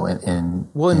in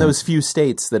those few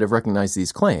states that have recognized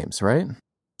these claims, right?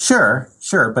 Sure,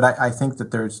 but I think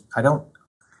that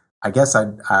I guess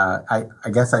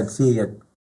I'd see it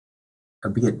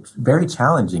be very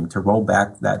challenging to roll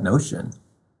back that notion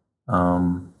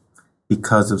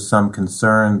because of some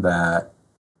concern that.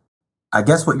 I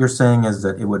guess what you're saying is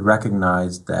that it would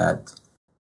recognize that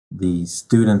the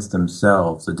students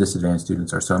themselves, the disadvantaged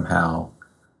students, are somehow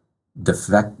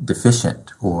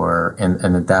deficient,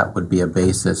 and that would be a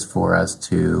basis for us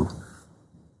to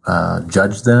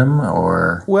judge them,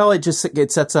 or Well, it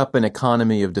sets up an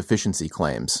economy of deficiency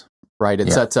claims, right?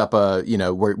 It sets up where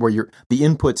the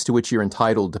inputs to which you're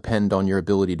entitled depend on your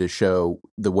ability to show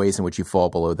the ways in which you fall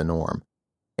below the norm,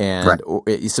 and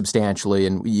substantially.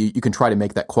 And you can try to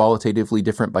make that qualitatively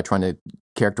different by trying to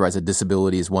characterize a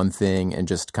disability as one thing and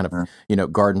just kind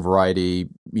of garden variety,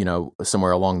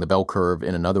 somewhere along the bell curve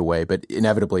in another way. But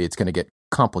inevitably, it's going to get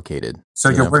complicated. So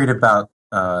you're worried about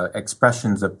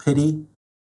expressions of pity?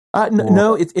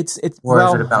 No, it's is it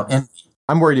about envy?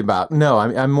 I'm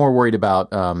more worried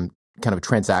about kind of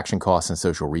transaction costs and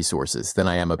social resources than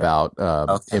I am about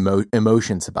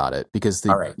emotions about it, because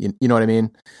you know what I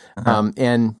mean?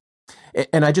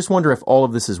 And I just wonder if all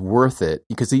of this is worth it,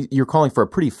 because you're calling for a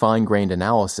pretty fine-grained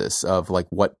analysis of like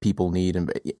what people need,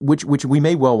 and which we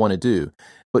may well want to do.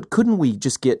 But couldn't we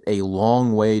just get a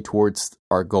long way towards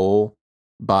our goal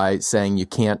by saying you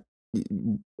can't,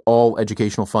 all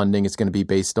educational funding is going to be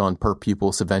based on per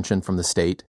pupil subvention from the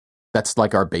state? That's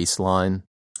like our baseline.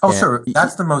 Oh, sure.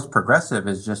 That's the most progressive,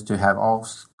 is just to have all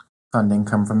funding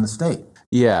come from the state.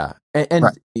 Yeah. And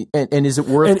is it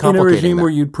worth complicating in a regime that?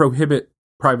 where you'd prohibit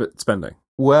private spending?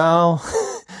 Well,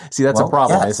 see, that's a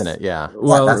problem, isn't it? Yeah.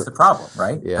 Well, that's the problem,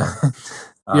 right? Yeah.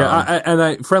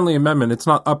 Friendly amendment. It's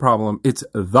not a problem; it's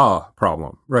the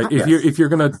problem, right? Yes. If you're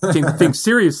going to think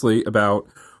seriously about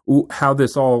how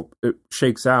this all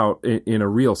shakes out in a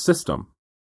real system,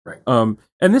 right?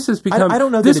 And this has become. I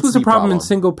don't know. This was a problem in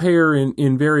single payer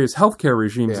in various healthcare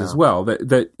regimes as well.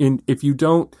 If you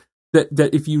don't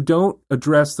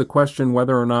address the question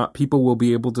whether or not people will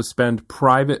be able to spend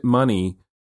private money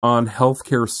on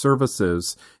healthcare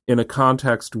services in a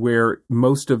context where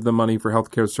most of the money for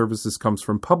healthcare services comes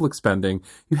from public spending,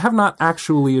 you have not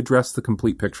actually addressed the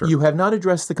complete picture. You have not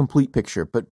addressed the complete picture,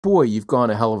 but boy, you've gone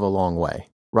a hell of a long way,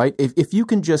 right? If you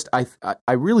can just, I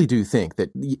really do think that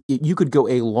you could go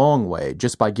a long way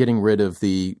just by getting rid of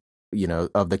the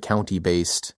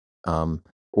county-based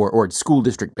or school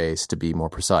district-based, to be more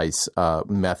precise,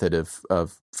 method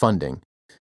of funding.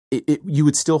 You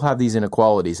would still have these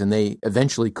inequalities, and they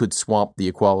eventually could swamp the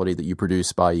equality that you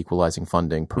produce by equalizing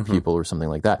funding per pupil or something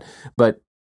like that. But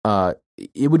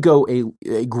it would go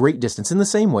a great distance, in the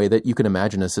same way that you can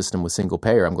imagine a system with single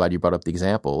payer. I'm glad you brought up the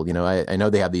example. I know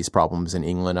they have these problems in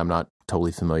England. I'm not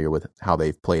totally familiar with how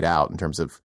they've played out in terms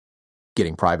of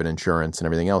getting private insurance and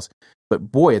everything else.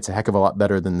 But boy, it's a heck of a lot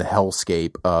better than the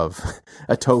hellscape of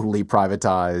a totally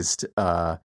privatized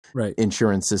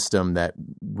insurance system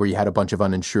where you had a bunch of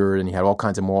uninsured and you had all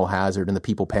kinds of moral hazard, and the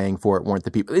people paying for it weren't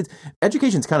the people.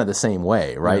 Education's kind of the same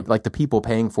way, right? Yeah. Like the people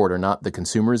paying for it are not the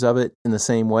consumers of it in the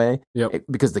same way. Yep.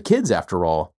 Because the kids, after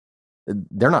all,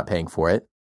 they're not paying for it,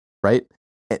 right?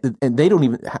 And they don't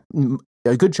even,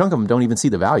 a good chunk of them don't even see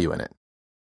the value in it,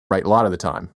 right? A lot of the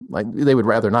time, like they would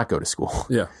rather not go to school.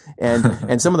 Yeah.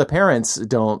 And some of the parents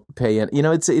don't pay in.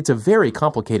 It's a very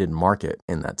complicated market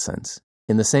in that sense.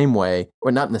 In the same way, or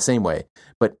not in the same way,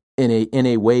 but in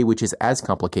a way which is as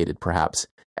complicated, perhaps,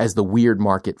 as the weird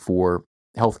market for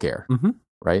healthcare,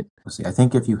 right? See, I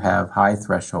think if you have high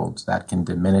thresholds, that can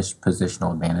diminish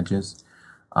positional advantages.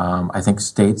 I think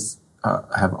states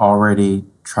have already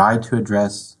tried to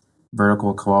address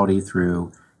vertical equality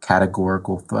through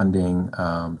categorical funding,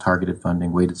 targeted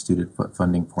funding, weighted student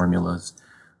funding formulas.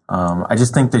 I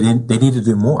just think they need to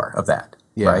do more of that,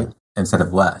 right, instead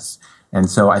of less. And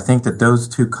so I think that those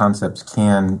two concepts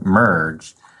can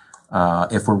merge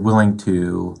if we're willing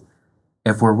to,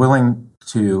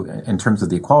 in terms of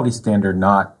the equality standard,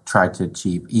 not try to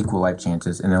achieve equal life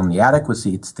chances, and on the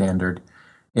adequacy standard,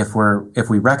 if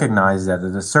we recognize that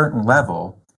at a certain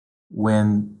level,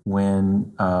 when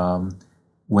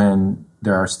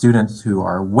there are students who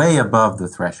are way above the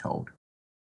threshold,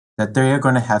 that they are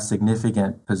going to have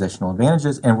significant positional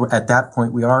advantages, and at that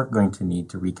point we are going to need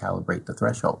to recalibrate the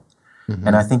threshold.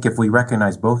 And I think if we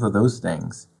recognize both of those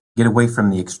things, get away from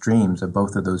the extremes of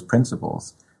both of those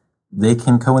principles, they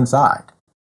can coincide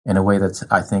in a way that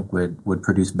I think would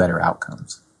produce better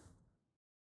outcomes.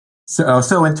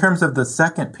 So in terms of the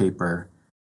second paper,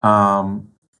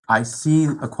 I see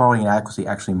equality and adequacy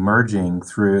actually merging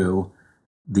through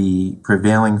the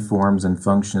prevailing forms and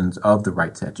functions of the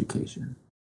right to education.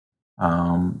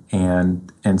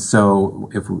 And so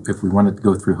if we wanted to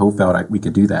go through Hofeld, we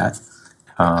could do that.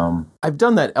 I've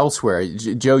done that elsewhere.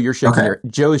 Joe, you're shaking.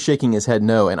 Joe is shaking his head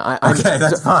no, and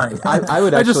that's fine.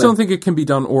 I just don't think it can be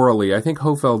done orally. I think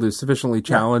Hofeld is sufficiently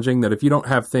challenging that if you don't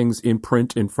have things in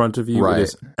print in front of you, it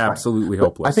is absolutely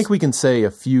hopeless. I think we can say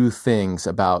a few things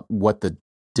about what the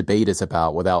debate is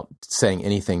about without saying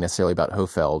anything necessarily about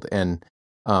Hofeld. And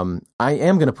I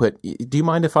am going to do you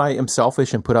mind if I am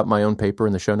selfish and put up my own paper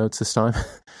in the show notes this time?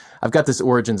 I've got this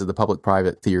Origins of the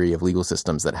Public-Private Theory of Legal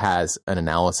Systems that has an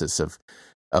analysis of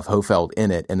Hofeld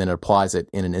in it, and then applies it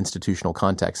in an institutional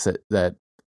context that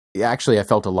actually I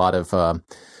felt a lot of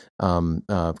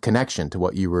connection to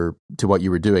what you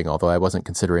were doing, although I wasn't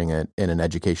considering it in an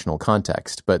educational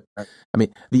context. But I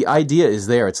mean, the idea is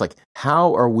there. It's like,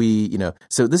 how are we,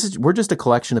 so we're just a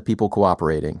collection of people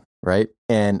cooperating, right?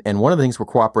 And one of the things we're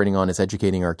cooperating on is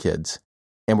educating our kids.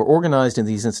 And we're organized in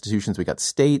these institutions. We got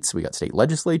states, we got state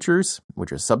legislatures,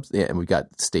 which are and we've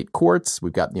got state courts,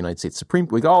 we've got the United States Supreme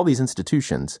Court, we've got all these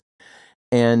institutions.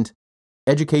 And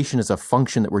education is a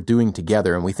function that we're doing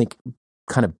together. And we think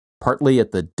kind of partly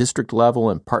at the district level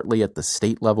and partly at the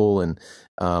state level, and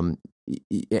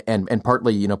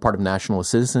partly, part of national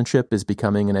citizenship is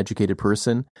becoming an educated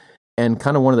person. And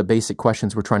kind of one of the basic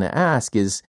questions we're trying to ask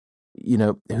is,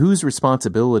 whose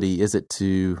responsibility is it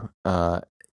to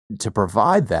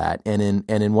provide that, and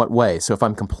in what way? So if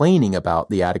I'm complaining about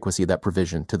the adequacy of that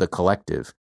provision to the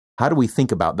collective, how do we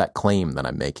think about that claim that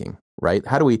I'm making, right?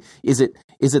 Is it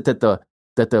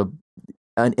that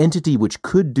an entity which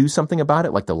could do something about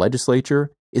it, like the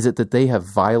legislature, is it that they have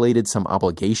violated some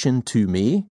obligation to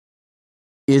me?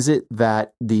 Is it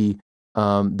that the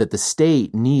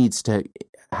state needs to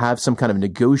have some kind of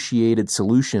negotiated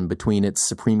solution between its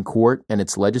Supreme Court and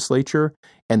its legislature,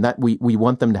 and that we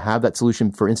want them to have that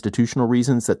solution for institutional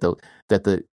reasons, that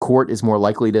the court is more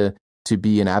likely to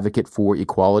be an advocate for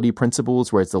equality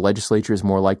principles, whereas the legislature is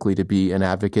more likely to be an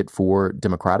advocate for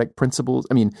democratic principles?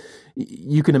 I mean,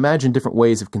 you can imagine different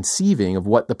ways of conceiving of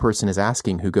what the person is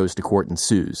asking who goes to court and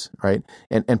sues, right?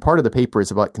 And part of the paper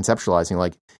is about conceptualizing,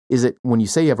 like, is it, when you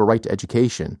say you have a right to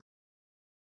education,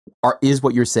 is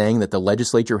what you're saying that the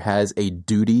legislature has a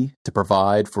duty to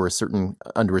provide for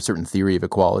under a certain theory of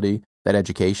equality, that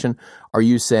education? Are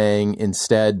you saying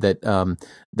instead that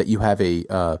that you have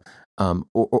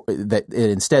that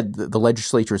instead the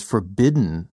legislature is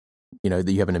forbidden,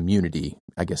 that you have an immunity,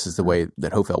 I guess is the way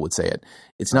that Hofeld would say it.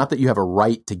 It's not that you have a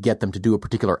right to get them to do a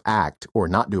particular act or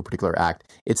not do a particular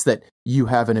act. It's that you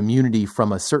have an immunity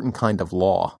from a certain kind of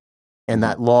law. And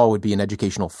that law would be an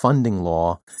educational funding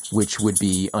law, which would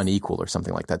be unequal or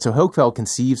something like that. So Hofeld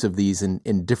conceives of these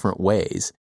in different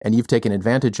ways. And you've taken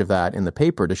advantage of that in the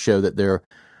paper to show that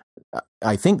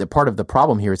I think that part of the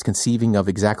problem here is conceiving of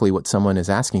exactly what someone is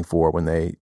asking for when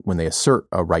they assert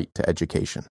a right to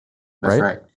education. That's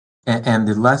right. And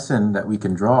the lesson that we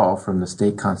can draw from the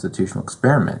state constitutional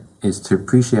experiment is to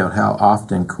appreciate how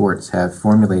often courts have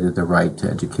formulated the right to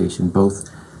education, both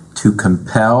to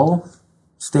compel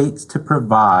states to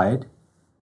provide,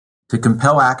 to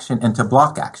compel action, and to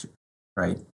block action,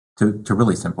 right? To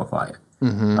really simplify it.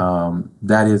 Mm-hmm.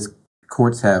 That is,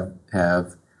 courts have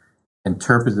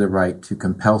interpreted the right to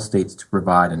compel states to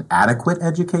provide an adequate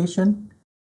education,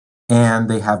 and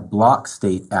they have blocked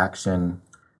state action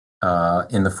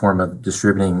in the form of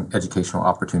distributing educational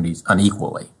opportunities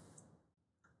unequally.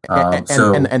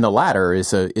 And the latter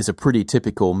is a pretty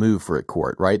typical move for a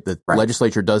court, right? The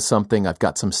legislature does something. I've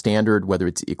got some standard, whether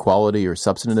it's equality or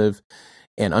substantive,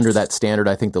 and under that standard,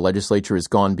 I think the legislature has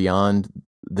gone beyond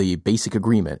the basic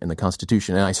agreement in the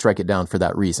Constitution, and I strike it down for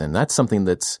that reason. That's something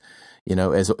that's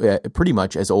as pretty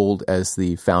much as old as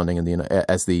the founding and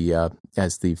as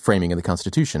the framing of the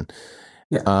Constitution.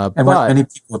 Yeah, and what many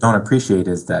people don't appreciate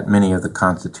is that many of the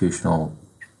constitutional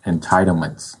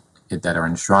entitlements that are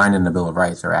enshrined in the Bill of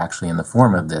Rights are actually in the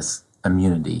form of this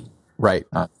immunity, right?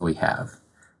 We have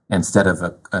instead of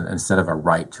a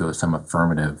right to some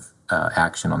affirmative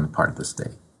action on the part of the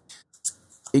state.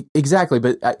 Exactly,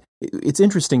 but it's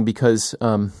interesting because,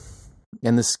 and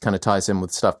this kind of ties in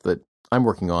with stuff that I'm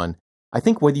working on. I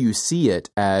think whether you see it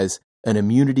as an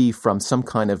immunity from some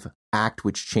kind of act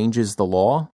which changes the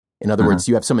law, in other words,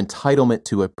 you have some entitlement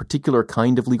to a particular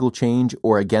kind of legal change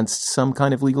or against some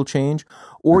kind of legal change,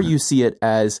 or you see it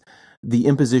as the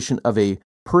imposition of a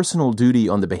personal duty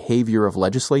on the behavior of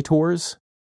legislators,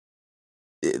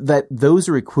 that those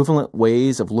are equivalent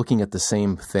ways of looking at the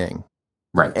same thing.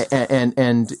 Right.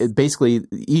 And basically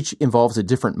each involves a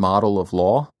different model of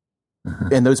law,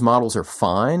 and those models are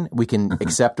fine. We can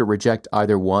accept or reject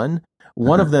either one.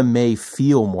 One of them may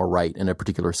feel more right in a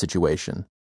particular situation,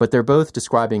 but they're both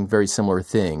describing very similar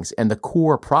things. And the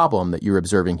core problem that you're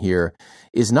observing here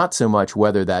is not so much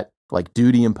whether that like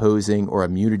duty imposing or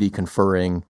immunity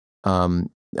conferring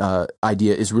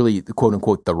idea is really quote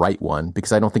unquote the right one,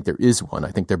 because I don't think there is one.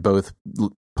 I think they're both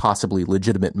possibly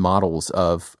legitimate models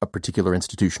of a particular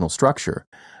institutional structure.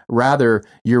 Rather,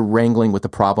 you're wrangling with the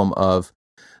problem of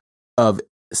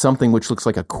something which looks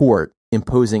like a court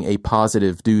imposing a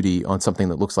positive duty on something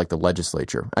that looks like the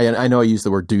legislature. I know I used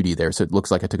the word duty there, so it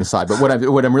looks like I took a side. But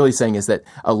what I'm really saying is that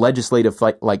a legislative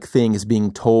like thing is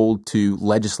being told to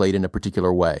legislate in a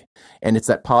particular way, and it's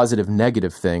that positive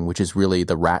negative thing which is really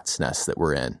the rat's nest that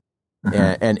we're in.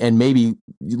 Mm-hmm. And maybe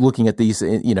looking at these,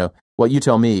 well, you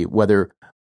tell me whether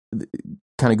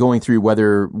kind of going through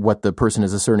whether what the person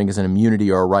is asserting is an immunity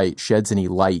or a right sheds any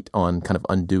light on kind of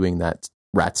undoing that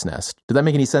rat's nest. Did that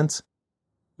make any sense?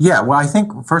 Yeah, well, I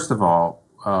think first of all,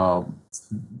 what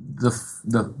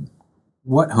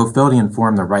Hofeldian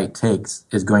form the right takes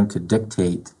is going to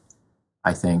dictate,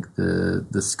 I think,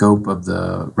 the scope of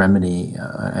the remedy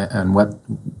and what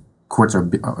courts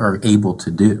are able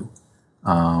to do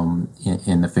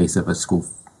in the face of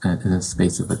in the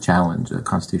face of a challenge, a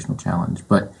constitutional challenge.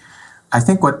 But I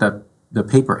think what the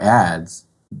paper adds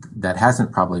that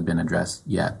hasn't probably been addressed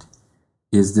yet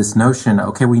is this notion.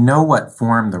 Okay, we know what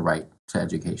form the right to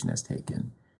education has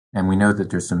taken, and we know that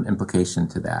there's some implication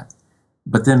to that.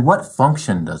 But then what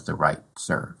function does the right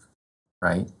serve,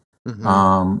 right?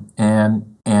 Mm-hmm.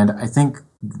 And I think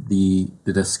the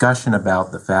discussion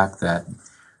about the fact that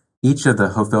each of the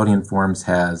Hofeldian forms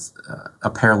has a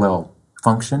parallel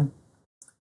function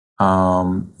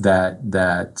that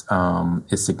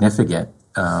is significant.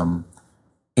 And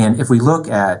if we look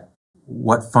at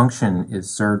what function is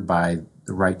served by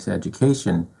the right to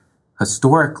education,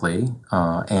 historically,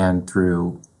 and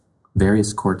through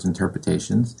various courts'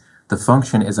 interpretations, the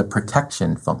function is a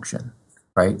protection function,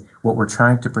 right? What we're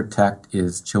trying to protect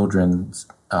is children's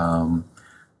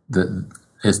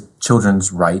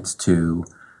rights to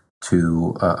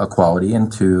equality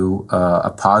and to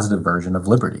a positive version of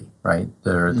liberty, right?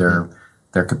 Their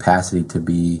capacity to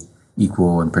be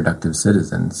equal and productive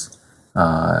citizens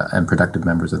and productive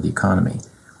members of the economy.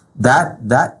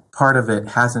 That part of it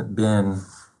hasn't been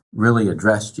really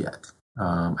addressed yet,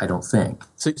 I don't think.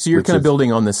 So you're kind of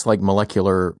building on this like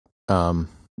molecular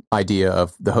idea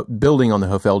of building on the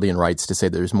Hofeldian rights to say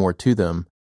there's more to them.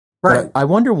 Right. But I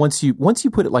wonder once you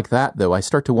put it like that, though, I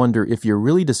start to wonder if you're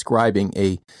really describing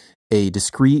a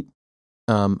discrete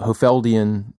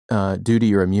Hofeldian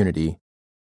duty or immunity,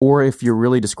 or if you're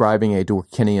really describing a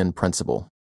Dworkinian principle.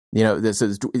 This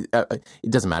is it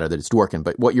doesn't matter that it's Dworkin,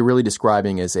 but what you're really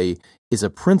describing is a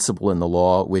principle in the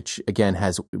law, which again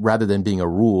has, rather than being a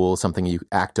rule, something you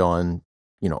act on,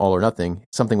 all or nothing,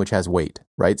 something which has weight,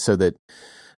 right? So that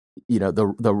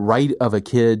the right of a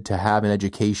kid to have an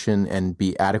education and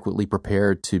be adequately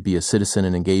prepared to be a citizen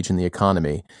and engage in the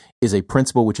economy is a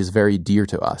principle which is very dear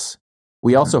to us.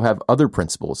 We also have other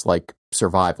principles like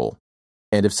survival.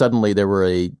 And if suddenly there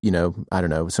were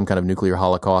some kind of nuclear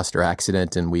holocaust or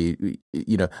accident, and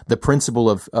the principle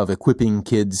of equipping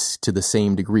kids to the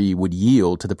same degree would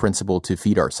yield to the principle to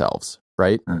feed ourselves,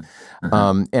 right?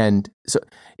 Mm-hmm. And so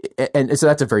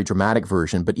that's a very dramatic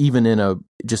version. But even in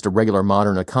just a regular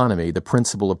modern economy, the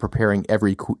principle of preparing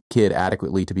every kid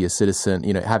adequately to be a citizen,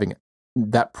 having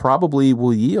that probably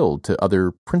will yield to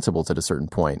other principles at a certain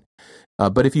point.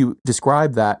 But if you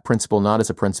describe that principle not as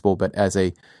a principle, but as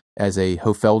a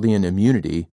Hofeldian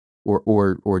immunity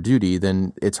or duty,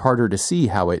 then it's harder to see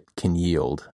how it can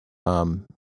yield. I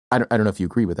don't know if you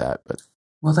agree with that, but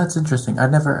well, that's interesting. I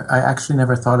actually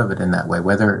never thought of it in that way.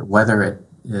 Whether it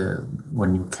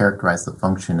when you characterize the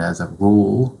function as a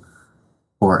rule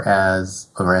or as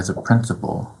a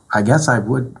principle, I guess I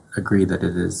would agree that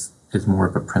it is more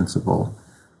of a principle.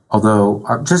 Although,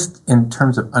 just in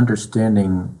terms of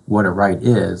understanding what a right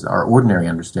is, our ordinary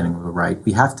understanding of a right,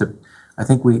 I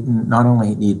think we not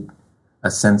only need a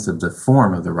sense of the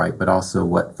form of the right, but also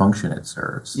what function it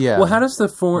serves. Yeah. Well, how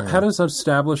does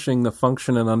establishing the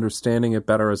function and understanding it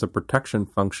better as a protection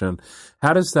function,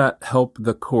 how does that help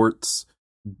the courts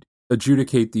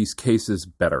adjudicate these cases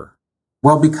better?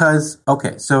 Well, because,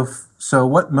 so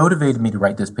what motivated me to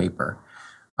write this paper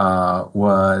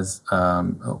was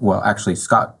actually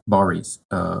Scott Boris,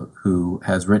 who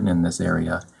has written in this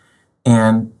area,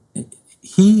 and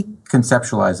he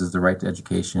conceptualizes the right to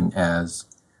education as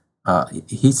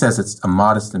he says it's a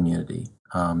modest immunity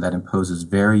that imposes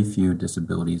very few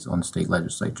disabilities on state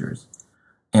legislatures,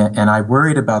 and I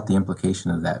worried about the implication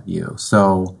of that view.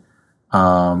 So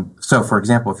for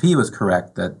example, if he was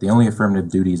correct that the only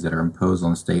affirmative duties that are imposed on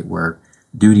the state were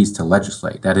duties to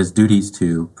legislate, that is, duties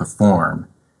to perform.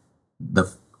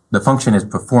 The function is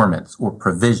performance or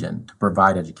provision to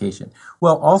provide education.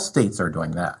 Well, all states are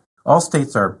doing that. All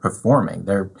states are performing.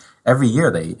 Every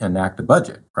year they enact a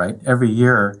budget, right? Every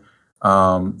year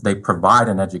they provide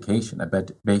an education, a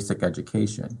basic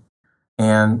education.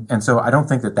 And so I don't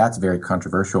think that that's very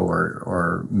controversial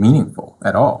or meaningful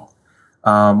at all.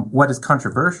 What is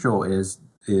controversial is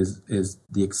is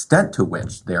the extent to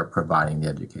which they're providing the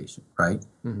education, right?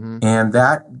 Mm-hmm. And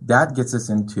that gets us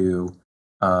into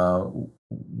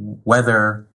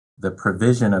whether the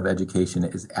provision of education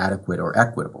is adequate or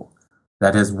equitable.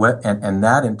 That is and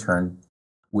that in turn,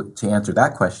 to answer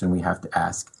that question, we have to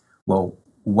ask, well,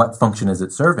 what function is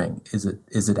it serving?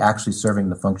 Is it actually serving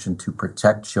the function to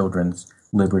protect children's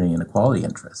liberty and equality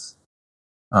interests?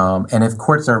 And if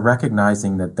courts are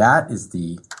recognizing that is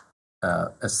the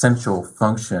essential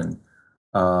function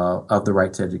of the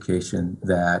right to education,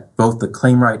 that both the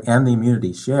claim right and the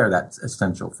immunity share that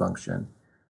essential function,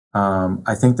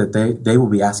 I think that they will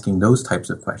be asking those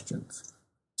types of questions.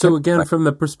 So again, from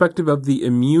the perspective of the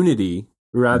immunity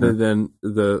rather than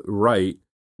the right,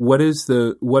 what is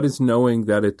knowing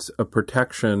that it's a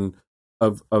protection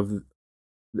of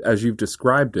as you've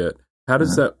described it? How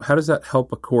does that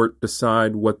help a court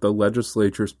decide what the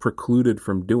legislature's precluded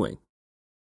from doing?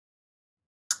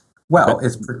 Well,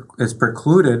 it's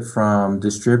precluded from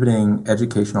distributing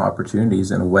educational opportunities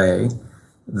in a way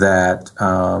that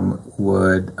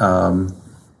would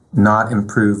not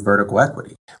improve vertical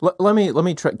equity. Let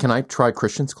me try. Can I try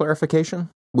Christian's clarification?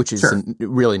 Which is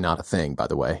really not a thing, by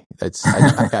the way. It's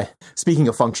speaking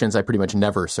of functions, I pretty much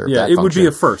never serve that function. Yeah, it would be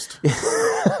a first.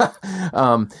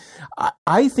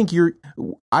 I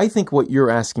think what you're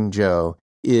asking, Joe,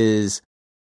 is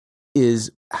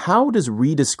how does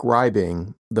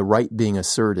redescribing the right being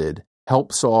asserted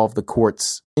help solve the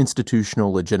court's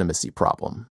institutional legitimacy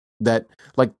problem? That,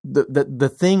 like,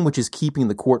 the thing which is keeping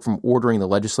the court from ordering the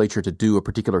legislature to do a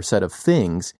particular set of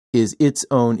things is its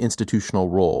own institutional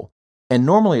role. And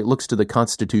normally it looks to the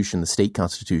Constitution, the state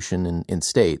constitution in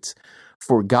states,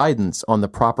 for guidance on the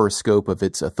proper scope of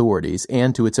its authorities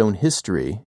and to its own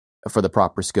history for the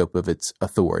proper scope of its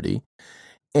authority.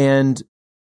 And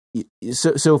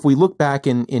so if we look back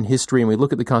in history and we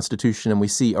look at the Constitution and we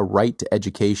see a right to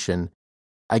education,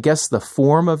 I guess the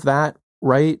form of that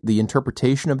right, the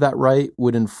interpretation of that right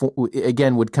would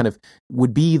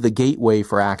be the gateway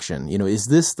for action. You know, is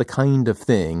this the kind of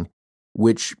thing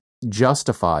which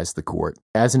justifies the court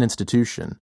as an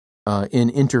institution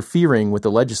in interfering with the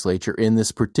legislature in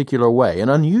this particular way, an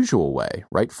unusual way,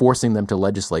 right? Forcing them to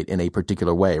legislate in a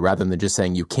particular way rather than just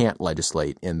saying you can't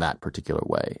legislate in that particular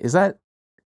way. Is that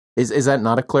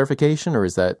not a clarification, or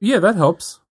is that? Yeah, that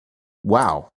helps.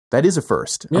 Wow. That is a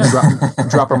first. Yeah.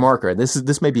 Drop a marker.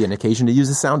 This may be an occasion to use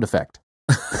a sound effect.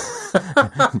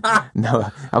 No,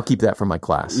 I'll keep that for my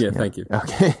class. Yeah, thank you.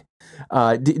 Okay.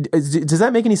 Does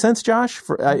that make any sense, Josh?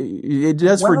 It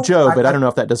does for Joe, but I don't know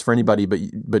if that does for anybody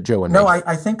but Joe and me. No,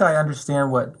 I think I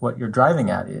understand what you're driving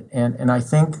at, and I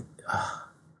think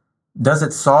does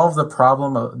it solve the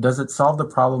problem? Does it solve the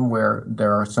problem where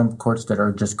there are some courts that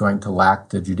are just going to lack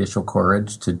the judicial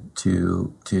courage to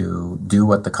do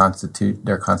what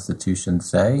their constitutions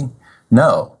say?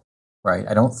 No, right?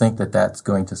 I don't think that that's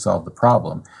going to solve the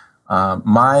problem.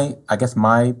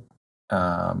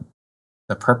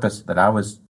 The purpose that I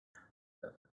was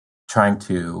trying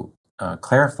to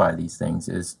clarify these things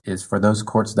is for those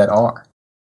courts that are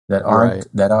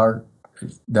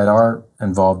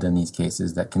involved in these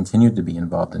cases, that continue to be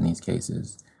involved in these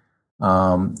cases,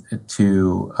 to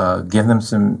give them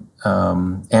some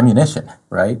ammunition,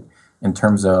 right? In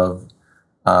terms of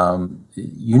the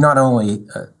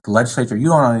legislature, you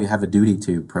not only have a duty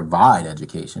to provide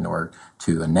education or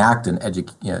to enact to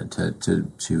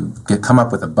come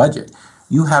up with a budget.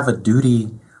 You have a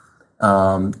duty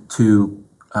to,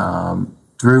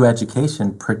 through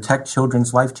education, protect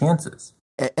children's life chances.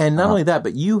 And not only that,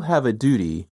 but you have a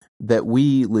duty that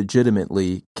we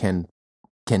legitimately can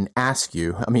ask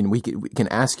you. I mean, we can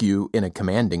ask you in a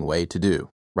commanding way to do,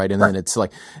 right? And then it's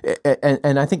like,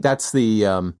 and I think that's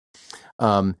the.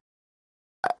 I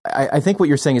think what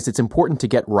you're saying is it's important to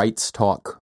get rights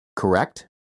talk correct,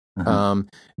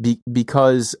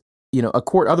 because a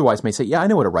court otherwise may say, yeah, I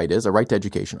know what a right is. A right to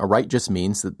education. A right just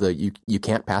means that you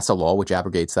can't pass a law which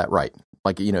abrogates that right.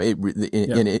 Like what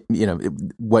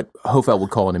Hofeld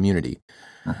would call an immunity.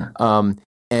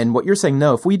 And what you're saying,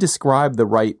 no, if we describe the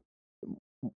right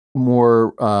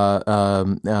more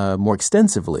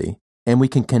extensively, and we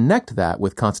can connect that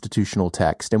with constitutional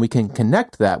text, and we can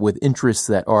connect that with interests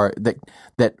that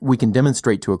we can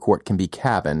demonstrate to a court can be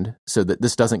cabined, so that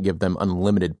this doesn't give them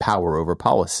unlimited power over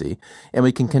policy, and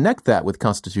we can connect that with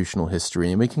constitutional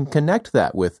history, and we can connect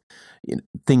that with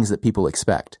things that people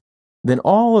expect. Then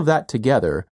all of that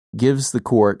together gives the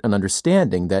court an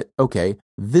understanding that, okay,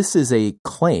 this is a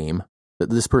claim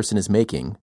that this person is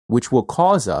making, which will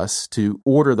cause us to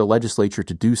order the legislature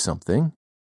to do something.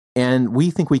 And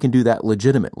we think we can do that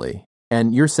legitimately.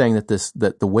 And you're saying that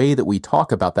the way that we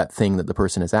talk about that thing that the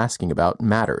person is asking about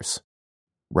matters.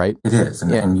 right? It is,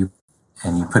 and you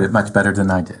put it much better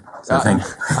than I did. So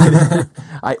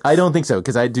I don't think so,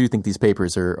 because I do think these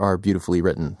papers are beautifully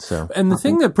written. So, and the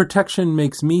thing that protection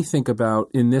makes me think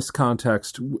about in this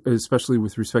context, especially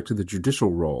with respect to the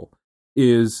judicial role,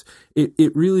 is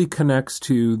it really connects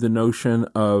to the notion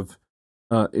of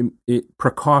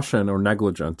precaution or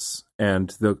negligence,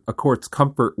 and a court's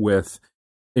comfort with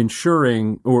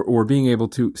ensuring or being able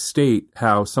to state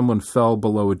how someone fell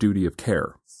below a duty of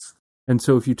care. And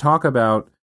so if you talk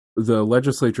about the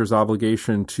legislature's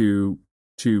obligation to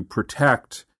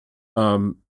protect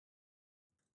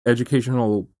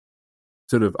educational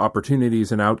sort of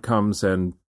opportunities and outcomes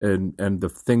and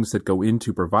the things that go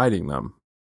into providing them,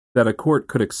 that a court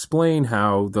could explain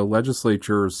how the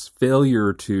legislature's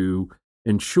failure to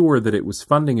ensure that it was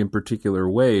funding in particular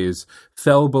ways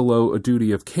fell below a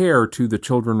duty of care to the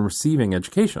children receiving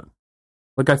education.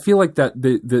 Like, I feel like that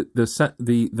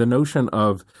the notion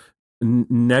of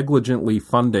negligently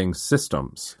funding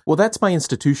systems, well, that's my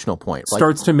institutional point,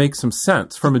 starts to make some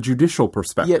sense from a judicial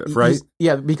perspective, right?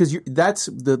 Yeah, because that's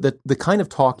the kind of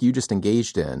talk you just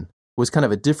engaged in was kind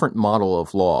of a different model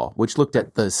of law, which looked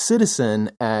at the citizen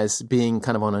as being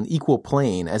kind of on an equal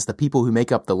plane as the people who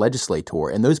make up the legislator,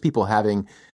 and those people having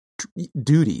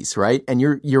duties, right? And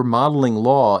you're modeling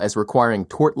law as requiring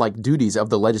tort-like duties of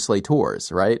the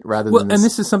legislators, right? And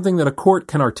this is something that a court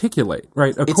can articulate,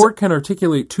 right? A court can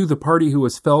articulate to the party who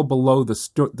has fell below the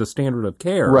standard of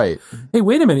care, right? Hey,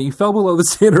 wait a minute, you fell below the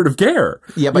standard of care.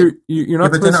 Yeah, but you're not.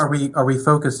 But then are we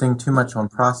focusing too much on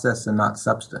process and not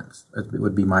substance? It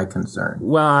would be my concern.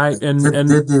 Well,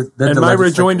 my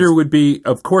rejoinder would be,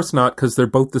 of course not, because they're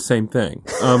both the same thing.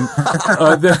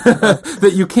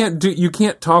 That you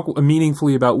can't talk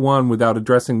meaningfully about one without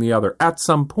addressing the other at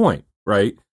some point,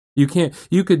 right? You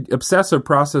could obsess a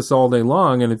process all day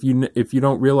long, and if you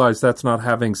don't realize that's not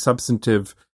having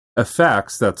substantive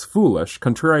effects, that's foolish.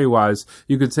 Contrariwise,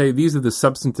 you could say, these are the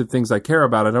substantive things I care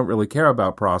about. I don't really care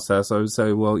about process. I would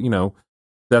say, well,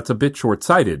 that's a bit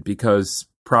short-sighted, because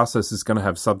process is going to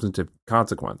have substantive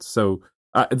consequence. So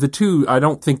the two, I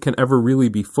don't think, can ever really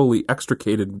be fully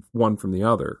extricated one from the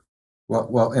other.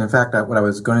 Well, in fact, what I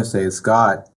was going to say is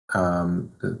Scott,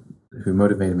 who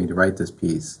motivated me to write this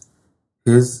piece,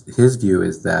 his view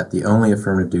is that the only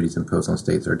affirmative duties imposed on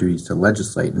states are duties to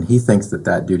legislate, and he thinks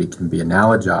that duty can be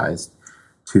analogized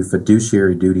to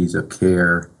fiduciary duties of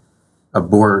care a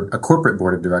corporate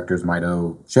board of directors might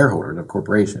owe shareholders of a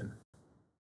corporation.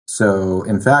 So,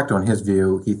 in fact, on his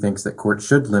view, he thinks that courts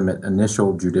should limit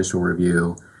initial judicial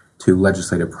review to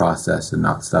legislative process and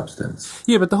not substance.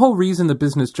 Yeah, but the whole reason the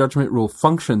business judgment rule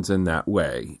functions in that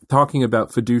way, talking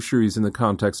about fiduciaries in the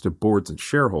context of boards and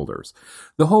shareholders,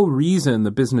 the whole reason the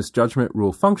business judgment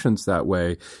rule functions that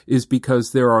way is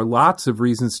because there are lots of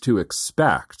reasons to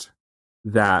expect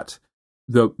that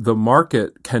the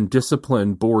market can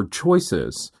discipline board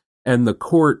choices, and the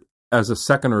court, as a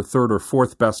second or third or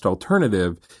fourth best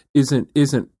alternative, isn't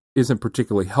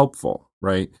particularly helpful,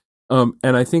 right?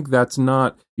 And I think that's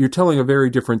not. You're telling a very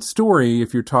different story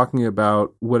if you're talking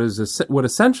about what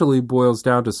essentially boils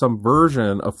down to some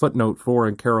version of footnote 4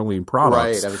 in Caroline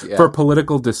Products for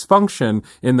political dysfunction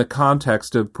in the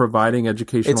context of providing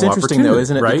educational opportunity. It's interesting, though,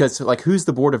 isn't it? Right? Because who's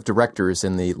the board of directors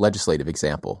in the legislative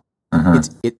example?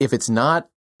 Mm-hmm. If it's not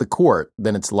the court,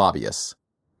 then it's lobbyists,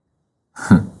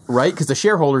 right? Because the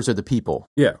shareholders are the people.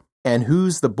 Yeah. And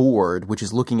who's the board, which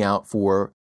is looking out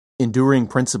for enduring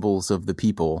principles of the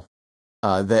people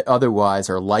that otherwise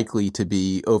are likely to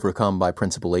be overcome by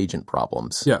principal agent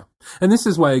problems. Yeah. And this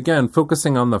is why, again,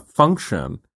 focusing on the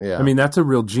function, I mean, that's a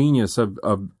real genius of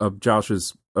Josh,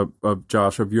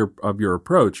 of your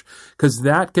approach, because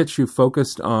that gets you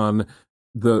focused on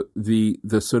the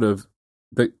sort of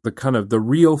the kind of the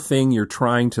real thing you're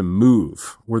trying to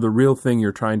move, or the real thing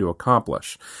you're trying to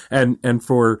accomplish. And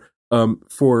for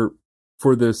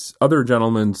this other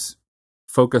gentleman's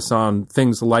focus on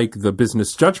things like the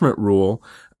business judgment rule,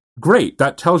 great.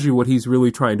 That tells you what he's really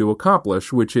trying to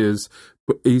accomplish, which is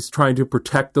he's trying to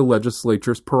protect the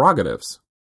legislature's prerogatives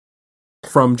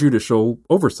from judicial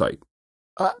oversight.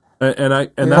 I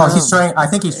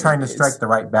think he's trying to strike the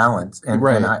right balance, and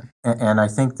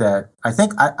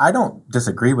I don't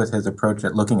disagree with his approach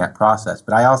at looking at process,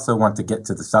 but I also want to get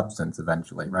to the substance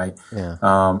eventually, right? Yeah.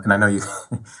 And I know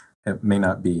it may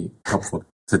not be helpful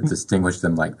to distinguish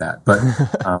them like that, but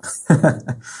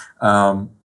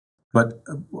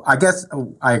I guess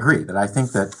I agree that I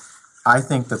think that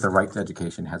the right to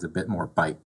education has a bit more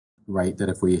bite, right? That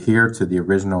if we adhere to the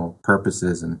original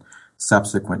purposes and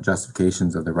subsequent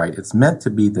justifications of the right, it's meant to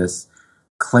be this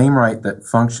claim right that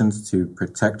functions to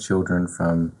protect children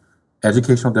from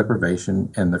educational deprivation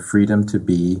and the freedom to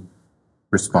be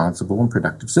responsible and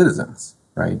productive citizens,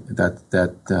 right?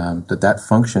 That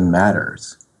function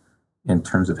matters in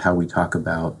terms of how we talk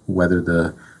about whether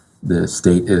the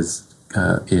state is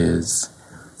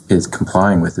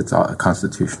complying with its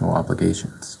constitutional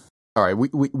obligations. All right,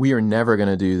 we are never going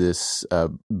to do this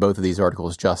both of these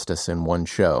articles justice in one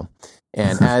show.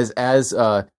 And as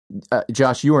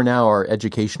Josh, you are now our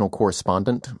educational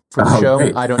correspondent for the show.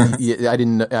 Great. I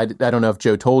don't know if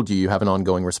Joe told you have an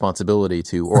ongoing responsibility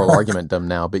to oral argument them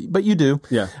now, but you do.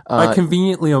 Yeah, I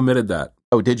conveniently omitted that.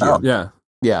 Oh, did you? Oh. Yeah.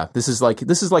 Yeah, this is like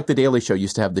the Daily Show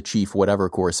used to have the chief whatever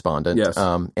correspondent. Yes.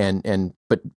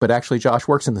 But actually Josh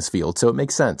works in this field, so it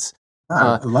makes sense.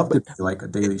 I'd love to be like a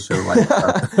Daily Show like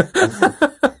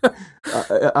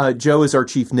Joe is our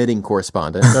chief knitting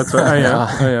correspondent. That's right.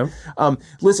 I am.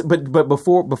 Listen, but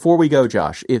before we go,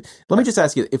 Josh, let me just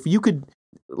ask you, if you could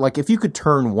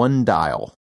turn one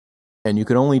dial, and you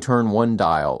could only turn one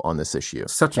dial on this issue.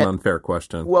 Such an unfair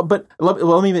question. Well, but let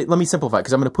me simplify,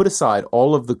 because I'm going to put aside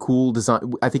all of the cool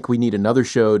design. I think we need another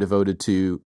show devoted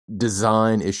to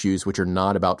design issues which are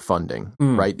not about funding,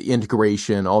 right? The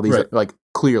integration, all these, right. Like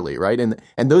clearly, right? And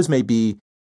those may be,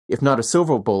 if not a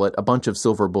silver bullet, a bunch of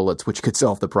silver bullets which could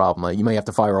solve the problem. Like, you may have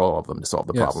to fire all of them to solve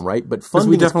the problem, right? But funding,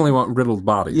 we definitely want riddled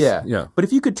bodies. Yeah. But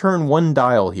if you could turn one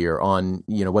dial here on,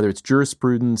 whether it's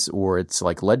jurisprudence or it's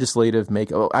like legislative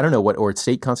I don't know what, or it's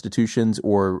state constitutions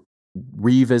or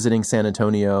revisiting San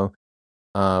Antonio,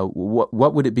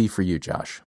 what would it be for you,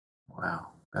 Josh? Wow,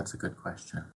 that's a good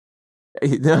question.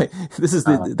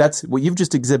 That's what you've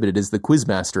just exhibited is the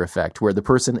Quizmaster effect, where the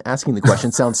person asking the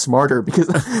question sounds smarter because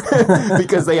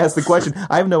they asked the question.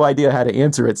 I have no idea how to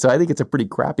answer it, so I think it's a pretty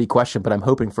crappy question, but I'm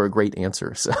hoping for a great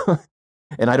answer. So,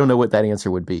 and I don't know what that answer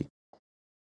would be.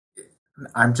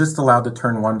 I'm just allowed to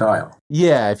turn one dial.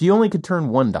 Yeah, if you only could turn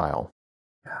one dial.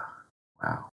 Yeah.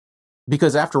 Wow.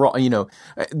 Because after all,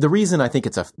 the reason I think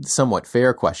it's a somewhat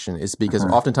fair question is because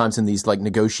oftentimes in these like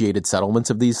negotiated settlements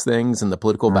of these things and the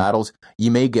political battles, you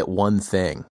may get one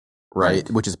thing, right,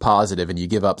 which is positive, and you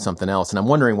give up something else. And I'm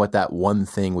wondering what that one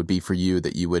thing would be for you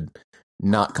that you would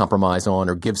not compromise on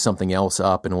or give something else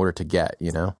up in order to get,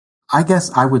 I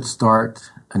guess I would start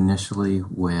initially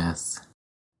with,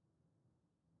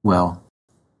 well,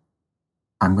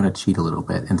 I'm going to cheat a little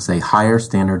bit and say higher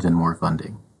standards and more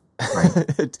funding.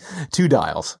 Right. 2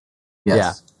 dials.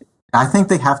 Yes. Yeah. I think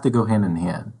they have to go hand in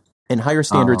hand. And higher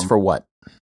standards for what?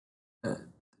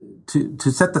 To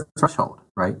set the threshold,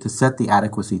 right? To set the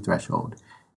adequacy threshold.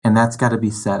 And that's got to be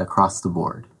set across the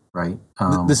board, right?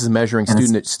 This is measuring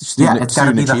student achievement? It's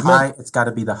got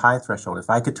to be the high threshold. If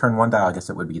I could turn one dial, I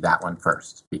guess it would be that one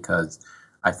first, because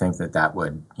I think that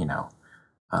would,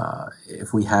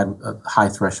 if we had high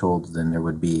thresholds, then there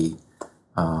would be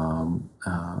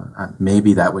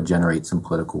maybe that would generate some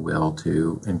political will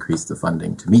to increase the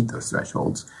funding to meet those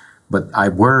thresholds. But I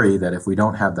worry that if we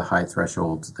don't have the high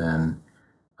thresholds, then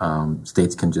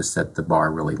states can just set the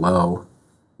bar really low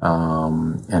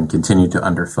and continue to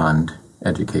underfund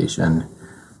education.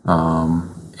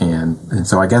 And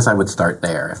so I guess I would start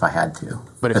there if I had to.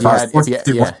 But if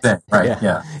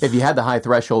you had the high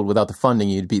threshold without the funding,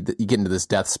 you get into this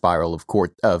death spiral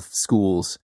of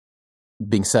schools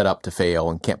being set up to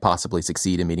fail and can't possibly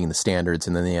succeed in meeting the standards,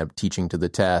 and then they have teaching to the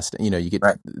test. You get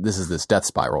this is this death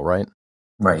spiral, right?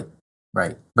 Right.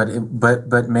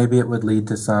 But maybe it would lead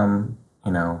to some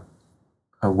political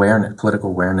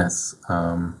awareness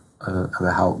of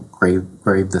how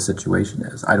grave the situation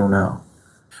is. I don't know.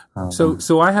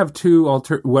 So I have two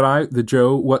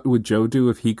what would Joe do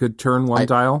if he could turn one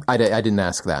dial? I didn't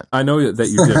ask that. I know that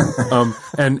you didn't.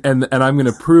 And I'm going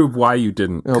to prove why you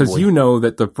didn't, because you know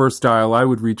that the first dial I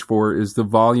would reach for is the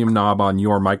volume knob on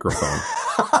your microphone.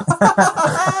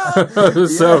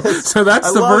 So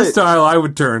that's the first dial I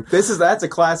would turn. That's a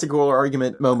classic oral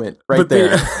argument moment right there.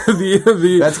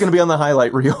 That's going to be on the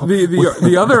highlight reel.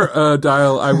 The other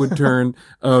dial I would turn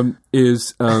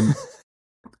is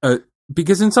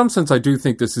because in some sense I do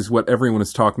think this is what everyone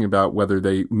is talking about, whether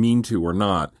they mean to or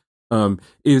not,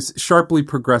 is sharply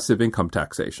progressive income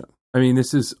taxation. I mean,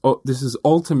 this is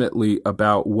ultimately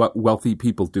about what wealthy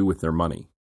people do with their money,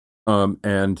 and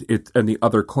the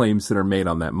other claims that are made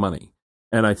on that money.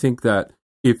 And I think that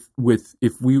if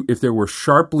there were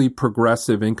sharply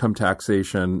progressive income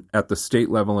taxation at the state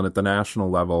level and at the national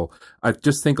level, I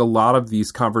just think a lot of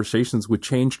these conversations would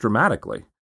change dramatically.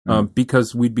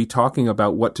 Because we'd be talking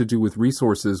about what to do with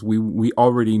resources we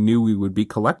already knew we would be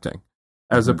collecting,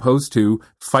 as opposed to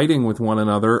fighting with one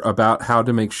another about how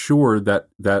to make sure that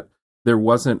there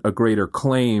wasn't a greater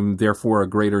claim, therefore a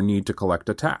greater need to collect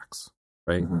a tax,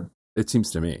 right? It seems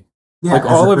to me. Yeah, like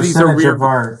all of these are weird.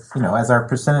 As our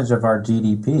percentage of our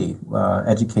GDP,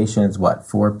 education is what,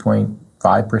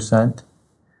 4.5%.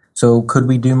 So could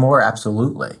we do more?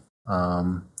 Absolutely.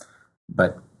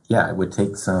 But yeah, it would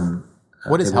take some.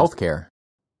 What is healthcare?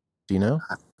 Do you know?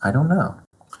 I don't know.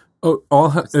 Oh,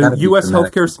 U.S.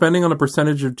 healthcare spending on a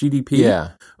percentage of GDP?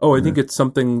 Yeah. Oh, I think it's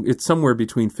somewhere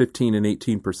between 15 and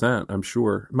 18%, I'm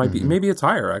sure. It might be, maybe it's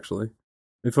higher, actually.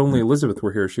 If only Elizabeth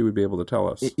were here, she would be able to tell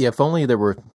us. Yeah, if only there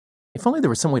was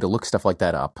some way to look stuff like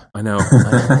that up. I know.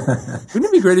 Wouldn't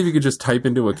it be great if you could just type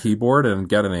into a keyboard and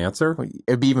get an answer?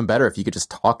 It'd be even better if you could just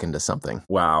talk into something.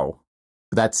 Wow.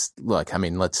 Let's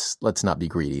not be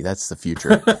greedy. That's the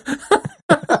future.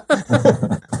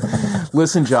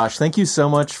 Listen, Josh, thank you so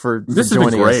much for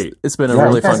joining us. It's been a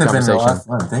really fun conversation. Been a lot of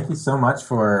fun. Thank you so much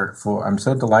for I'm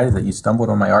so delighted that you stumbled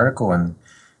on my article and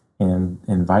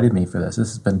invited me for this. This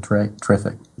has been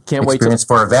terrific. Can't wait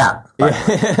for a VAP.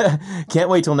 Can't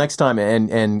wait till next time,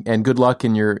 and good luck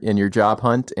in your job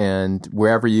hunt, and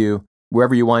wherever you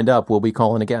wind up, we'll be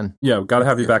calling again. Yeah, got to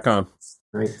have you back on.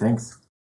 Great, thanks.